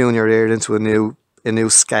kind of tune your ear into a new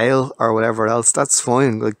scale or whatever else, that's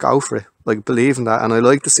fine. Like, go for it. Like, believe in that. And I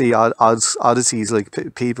like to see oddities,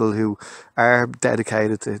 like people who are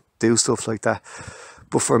dedicated to do stuff like that.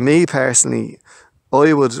 But for me personally,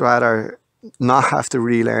 I would rather not have to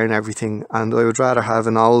relearn everything, and I would rather have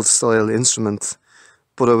an old style instrument,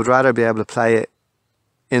 but I would rather be able to play it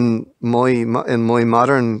in my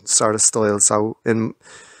modern sort of style. So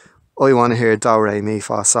I want to hear do, re, mi,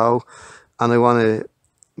 fa, so, and I want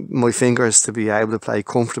my fingers to be able to play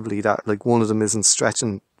comfortably, that like one of them isn't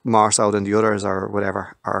stretching more so than the others or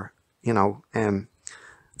whatever, or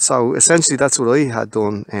so essentially that's what I had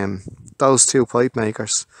done. Those two pipe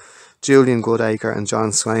makers, Julian Goodacre and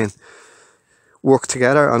John Swain, worked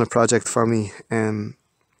together on a project for me,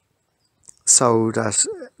 so that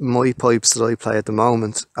my pipes that I play at the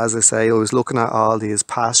moment, as I say, I was looking at all these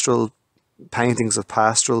pastoral paintings of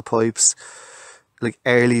pastoral pipes, like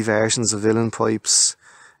early versions of uilleann pipes,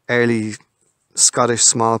 early Scottish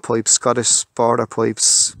small pipes, Scottish border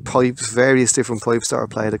pipes, various different pipes that are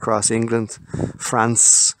played across England,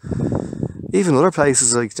 France, even other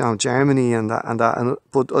places like Germany and that.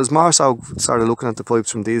 But I was more so sort of looking at the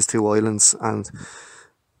pipes from these two islands and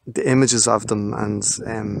the images of them, and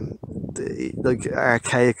like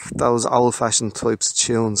archaic, those old-fashioned types of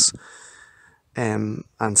tunes, and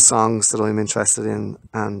songs that I'm interested in,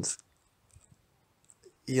 and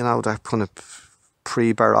that kind of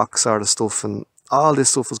pre-baroque sort of stuff, and all this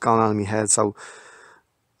stuff was going on in my head. So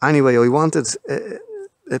anyway, I wanted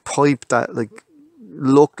a pipe that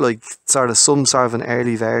looked like some sort of an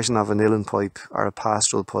early version of an uilleann pipe or a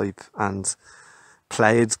pastoral pipe, and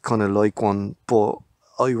played kind of like one, but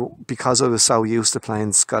because I was so used to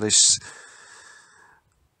playing Scottish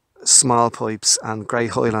small pipes and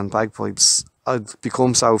Great Highland bagpipes, I'd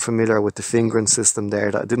become so familiar with the fingering system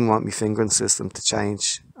there that I didn't want my fingering system to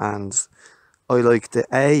change. And I like the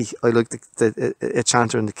A, I like the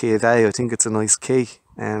chanter in the key of A. I think it's a nice key.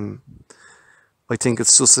 I think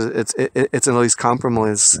it's just it's a nice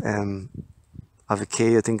compromise of a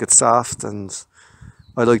key. I think it's soft, and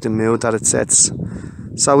I like the mood that it sets.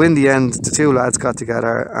 So in the end, the two lads got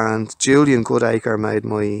together, and Julian Goodacre made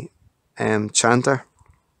my chanter,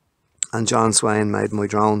 and John Swain made my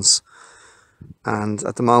drones. And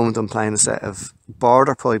at the moment I'm playing a set of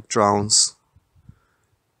border pipe drones,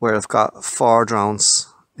 where I've got 4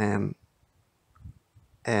 drones,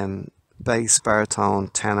 bass, baritone,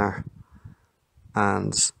 tenor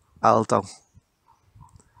and alto.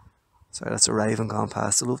 Sorry, that's a raven gone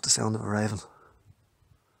past. I love the sound of a raven.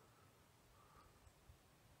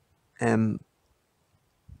 And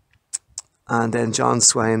then John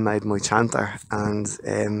Swain made my chanter, and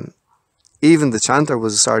even the chanter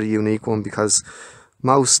was a sort of unique one, because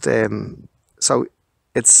most so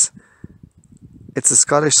it's a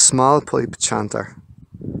Scottish small pipe chanter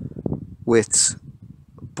with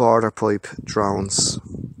border pipe drones,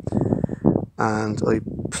 and I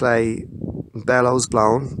play bellows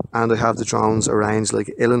blown, and I have the drones arranged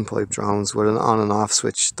like uilleann pipe drones with an on and off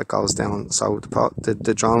switch that goes down, so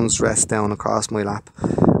the drones rest down across my lap,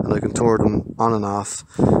 and I can turn them on and off,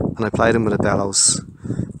 and I play them with a bellows,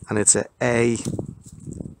 and it's a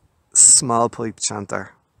small pipe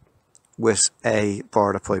chanter with a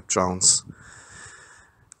border pipe drones,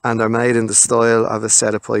 and they're made in the style of a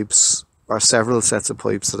set of pipes, or several sets of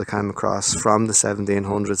pipes, that I came across from the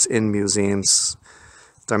 1700s in museums.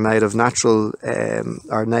 They're made of natural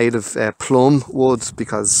or native plum wood,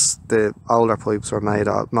 because the older pipes were made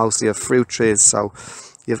mostly of fruit trees. So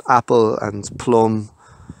you have apple and plum,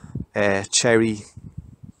 cherry,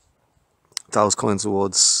 those kinds of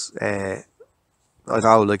woods. I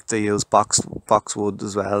know like they use boxwood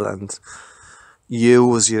as well, and yew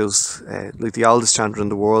was used. Like the oldest chanter in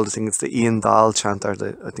the world, I think it's the Ian Dahl chanter.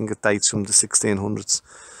 I think it dates from the 1600s.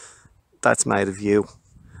 That's made of yew.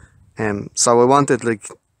 So I wanted like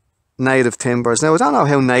native timbers. Now I don't know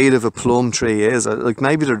how native a plum tree is. Like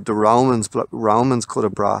maybe the Romans could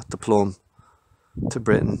have brought the plum to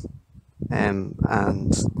Britain, and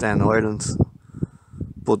then Ireland.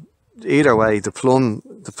 But either way, the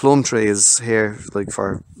plum tree is here like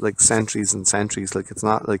for like centuries and centuries. Like it's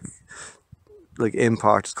not like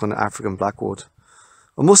imported kind of African blackwood.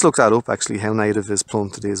 I must look that up actually, how native is plum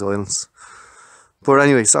to these islands. But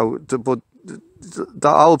anyway, so the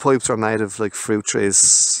old pipes are made of like fruit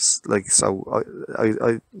trees, like so.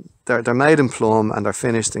 They're made in plum and they're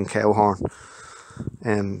finished in cow horn.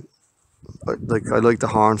 I like the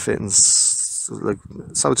horn fittings, like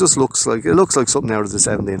so. It just looks like something out of the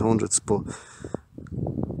 1700s, but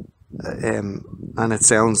and it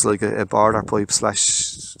sounds like a border pipe /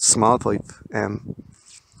 small pipe.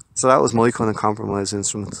 So that was my kind of compromise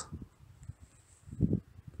instrument.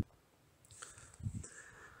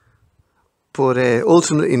 But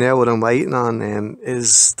ultimately now what I'm waiting on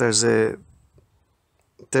is there's a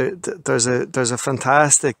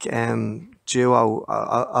fantastic duo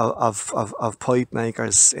of pipe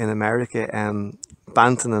makers in America,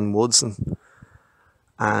 Banton and Woodson,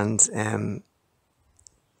 and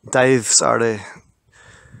they've sort of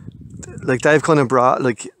like they've kind of brought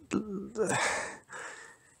like,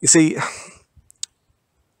 you see,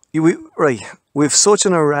 we've such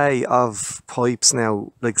an array of pipes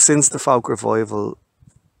now, like since the folk revival.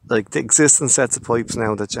 Like the existing sets of pipes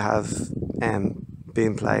now that you have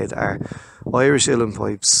being played are Irish uilleann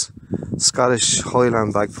pipes, Scottish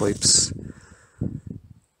Highland bagpipes,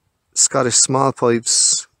 Scottish small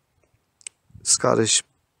pipes, Scottish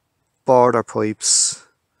border pipes.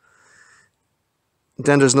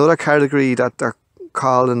 Then there's another category that they're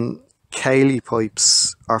calling Cayley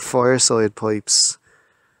pipes or fireside pipes,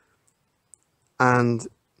 and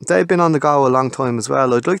they've been on the go a long time as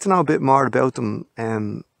well. I'd like to know a bit more about them,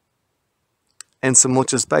 in so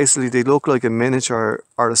much as basically they look like a miniature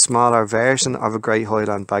or a smaller version of a Great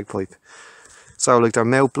Highland bagpipe. So like they're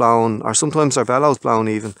mouth blown, or sometimes they're bellows blown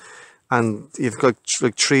even, and you've got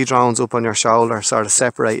like 3 drones up on your shoulder, sort of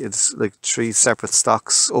separated, like 3 separate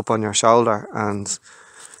stocks up on your shoulder. And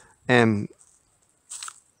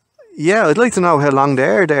yeah, I'd like to know how long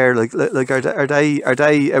they're there. Like are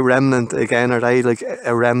they a remnant again? Are they like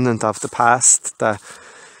a remnant of the past, that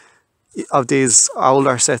of these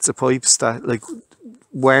older sets of pipes that like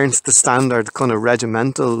weren't the standard kind of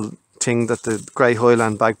regimental thing that the Great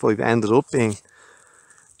Highland bagpipe ended up being?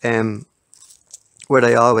 Were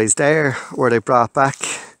they always there? Were they brought back?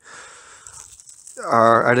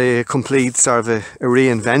 Or are they a complete sort of a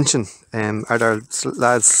reinvention? Are there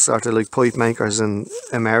lads sort of like pipe makers in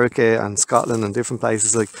America and Scotland and different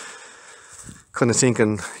places like kind of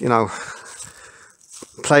thinking, you know,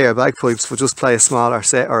 play your bagpipes but just play a smaller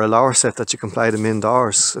set or a lower set that you can play them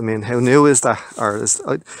indoors? I mean, how new is that? Or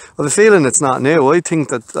I have a feeling it's not new. I think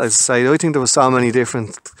that, as I say, I think there were so many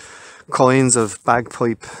different kinds of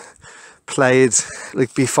bagpipe played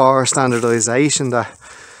like before standardization that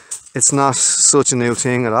it's not such a new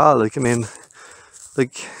thing at all. Like, I mean,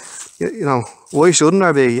 like, you know, why shouldn't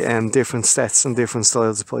there be different sets and different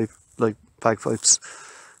styles of pipe, like bagpipes?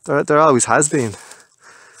 There always has been.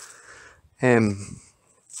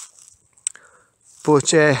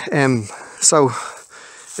 But yeah, so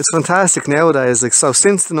it's fantastic nowadays. Like, so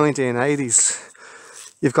since the 1980s,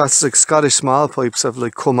 you've got like Scottish small pipes have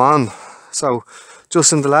like come on. So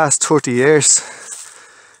just in the last 30 years,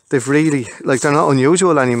 they've really, like, they're not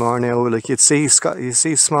unusual anymore now. Like, you see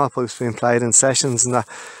small pipes being played in sessions and that,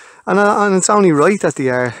 and it's only right that they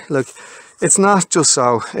are. Like, it's not just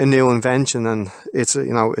so a new invention and it's a,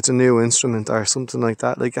 you know, it's a new instrument or something like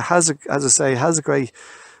that. Like, it has a, as I say, it has a great, I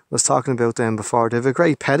was talking about them before, they have a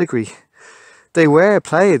great pedigree. They were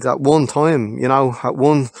played at one time, you know, at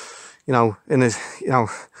one, you know, in a, you know,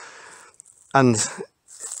 and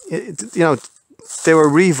it, you know, they were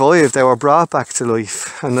revived, they were brought back to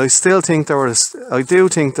life, and I still think there was, I do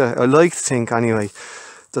think that, I like to think anyway,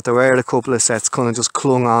 that there were a couple of sets kind of just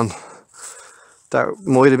clung on that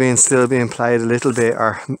might have been still being played a little bit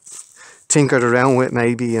or tinkered around with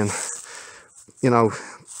maybe, and, you know,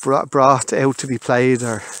 brought out to be played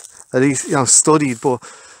or at least, you know, studied. But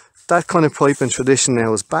that kind of piping tradition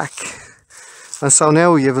now is back, and so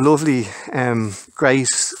now you have a lovely great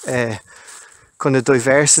kind of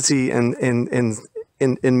diversity in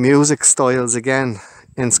music styles again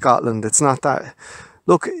in Scotland. It's not that,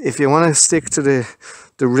 look, if you want to stick to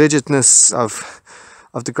the the rigidness of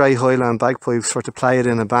the Great Highland bagpipes, for to play it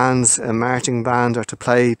in a band, a marching band, or to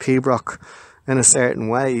play pibroch in a certain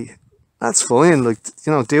way, that's fine, like,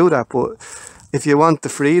 you know, do that. But if you want the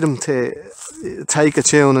freedom to take a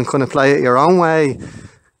tune and kind of play it your own way,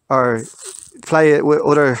 or play it with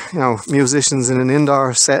other, you know, musicians in an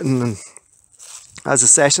indoor setting and as a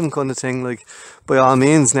session kind of thing, like, by all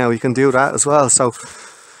means now you can do that as well. So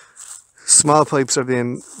small pipes are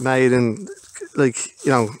being made in, like,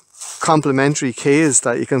 you know, complementary keys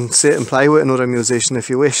that you can sit and play with another musician if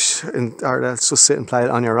you wish, or else just sit and play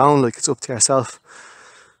it on your own, like, it's up to yourself.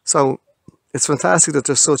 So it's fantastic that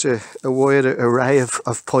there's such a wide array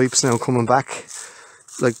of pipes now coming back,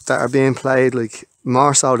 like, that are being played, like,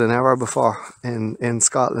 more so than ever before in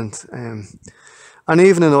Scotland. And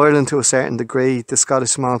even in Ireland to a certain degree, the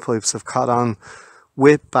Scottish small pipes have caught on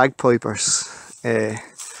with bagpipers,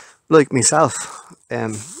 like myself. A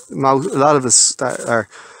lot of us that are,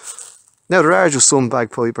 now there are just some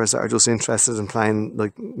bagpipers that are just interested in playing,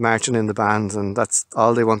 like, marching in the band, and that's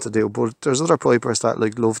all they want to do. But there's other pipers that,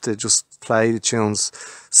 like, love to just play the tunes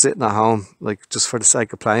sitting at home, like, just for the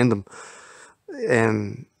sake of playing them,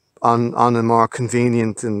 on a more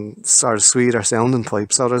convenient and sort of sweeter sounding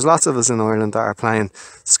pipe. So there's lots of us in Ireland that are playing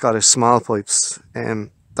Scottish small pipes,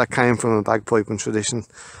 that came from a bagpiping tradition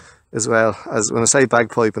as well. As when I say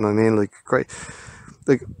bagpiping, I mean, like, great,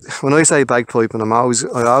 like, when I say bagpiping,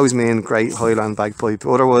 I always mean Great Highland bagpipe.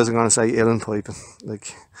 Otherwise I'm going to say uilleann piping,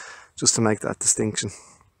 like, just to make that distinction.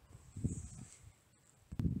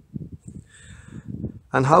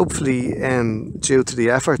 And hopefully, due to the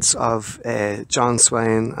efforts of John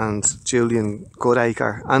Swain and Julian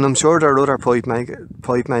Goodacre, and I'm sure there are other pipe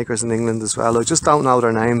makers in England as well. I just don't know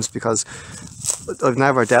their names because I've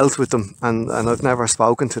never dealt with them, and I've never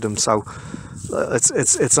spoken to them. So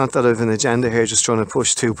it's not that I've an agenda here just trying to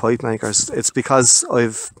push two pipe makers. It's because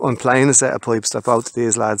I'm playing a set of pipes that both of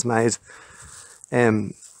these lads made.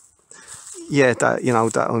 Yeah, that, you know,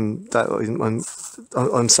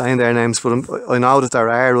 I'm saying their names, but I know that there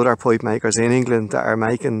are other pipe makers in England that are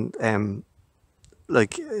making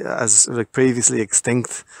like previously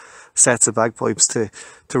extinct sets of bagpipes to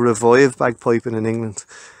revive bagpiping in England.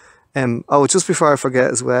 Oh, just before I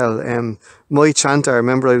forget as well, my chanter,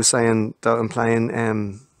 remember I was saying that I'm playing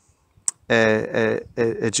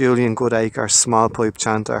a Julian Goodacre small pipe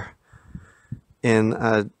chanter in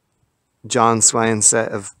a John Swain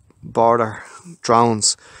set of border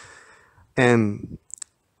drones. I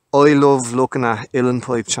love looking at uilleann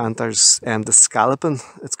pipe chanters, the scalloping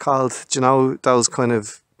it's called. Do you know those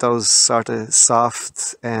sort of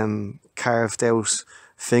soft carved out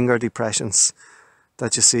finger depressions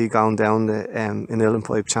that you see going down the in uilleann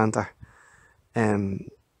pipe chanter?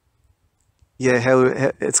 Yeah, how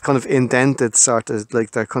it's kind of indented, sort of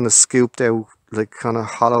like they're kind of scooped out, like kind of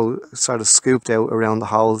hollow, sort of scooped out around the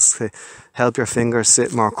holes to help your fingers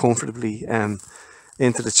sit more comfortably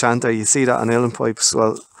into the chanter. You see that on uilleann pipes.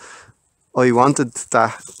 Well, I wanted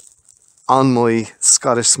that on my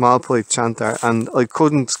Scottish small pipe chanter, and I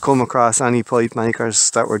couldn't come across any pipe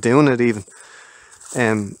makers that were doing it even.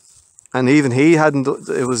 And even he hadn't done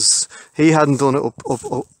it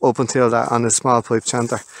up until that on his small pipe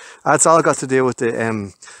chanter. That's all got to do with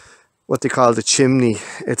the what they call the chimney.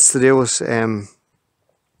 It's to do with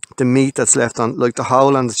the meat that's left on, like, the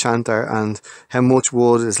hole on the chanter, and how much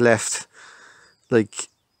wood is left, like,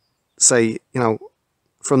 say, you know,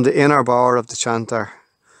 from the inner bar of the chanter,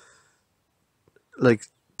 like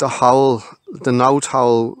the hole, the note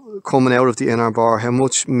hole coming out of the inner bar, how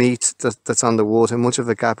much meat that's on the wood, how much of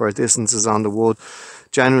a gap or distance is on the wood,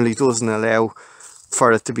 generally doesn't allow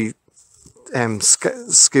for it to be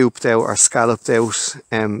scooped out or scalloped out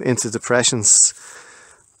into depressions.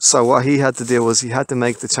 So what he had to do was he had to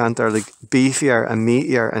make the chanter, like, beefier and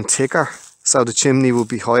meatier and thicker, so the chimney would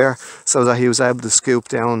be higher, so that he was able to scoop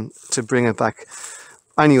down to bring it back.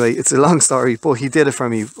 Anyway, it's a long story, but he did it for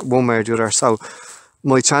me one way or the other. So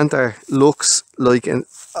my chanter looks like an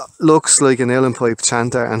uilleann pipe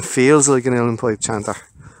chanter and feels like an uilleann pipe chanter,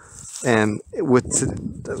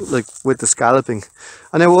 with the scalloping.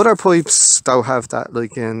 And now other pipes don't have that.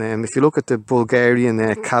 Like if you look at the Bulgarian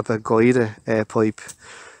Kappa Goida pipe,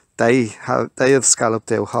 they have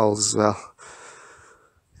scalloped out holes as well.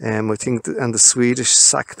 I think, and the Swedish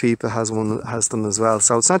sack pipa has them as well.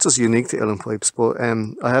 So it's not just unique to uilleann pipes, but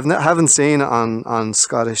I haven't seen it on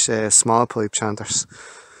Scottish small pipe chanters.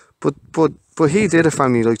 But he did it for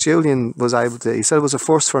me. Like, Julian was able to. He said it was a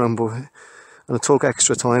first for him, and it took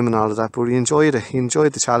extra time and all of that. But he enjoyed it. He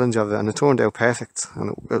enjoyed the challenge of it, and it turned out perfect.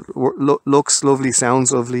 And it looks lovely,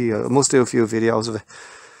 sounds lovely. I must do a few videos of it,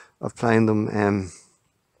 of playing them.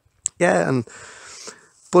 Yeah, and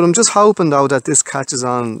But I'm just hoping though that this catches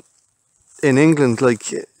on in England,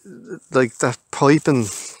 like that piping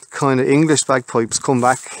kind of English bagpipes come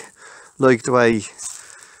back, like the way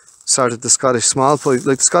sort of the Scottish small pipe,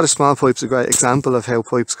 like the Scottish small pipe's a great example of how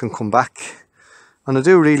pipes can come back. And I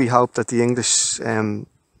do really hope that the English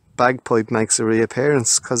bagpipe makes a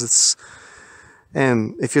reappearance, because it's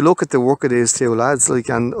if you look at the work of these two lads, like,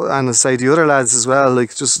 and I say the other lads as well,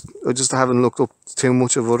 like, I just haven't looked up too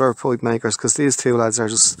much of other pipe makers, because these two lads are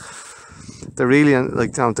just, they're really,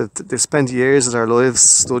 like, you know, they spent years of their lives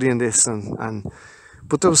studying this, and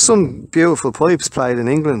but there was some beautiful pipes played in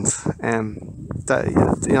England,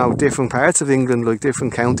 that, you know, different parts of England, like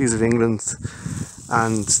different counties of England,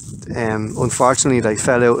 and unfortunately they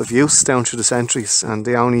fell out of use down through the centuries, and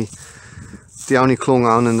they only clung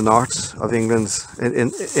on in the north of England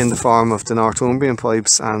in the form of the Northumbrian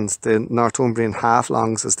pipes and the Northumbrian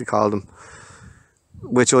half-longs, as they call them,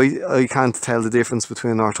 which I can't tell the difference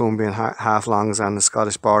between Northumbrian half-longs and the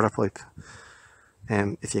Scottish border pipe.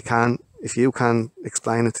 If you can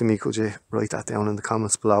explain it to me, could you write that down in the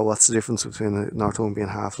comments below? What's the difference between a Northumbrian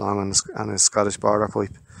half-long and a Scottish border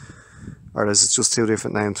pipe? Or is it just two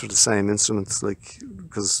different names for the same instruments? Like,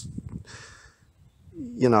 because,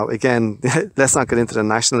 you know, again, let's not get into the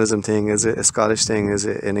nationalism thing. Is it a Scottish thing? Is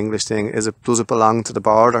it an English thing? Does it belong to the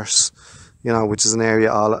Borders? You know, which is an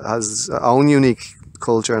area has its own unique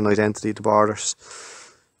culture and identity, the Borders.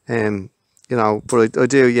 You know, but I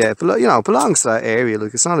do, yeah. But, you know, it belongs to that area.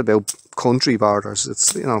 Like, it's not about country borders.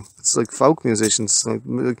 It's, you know, it's like folk musicians.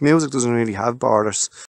 Like music doesn't really have borders.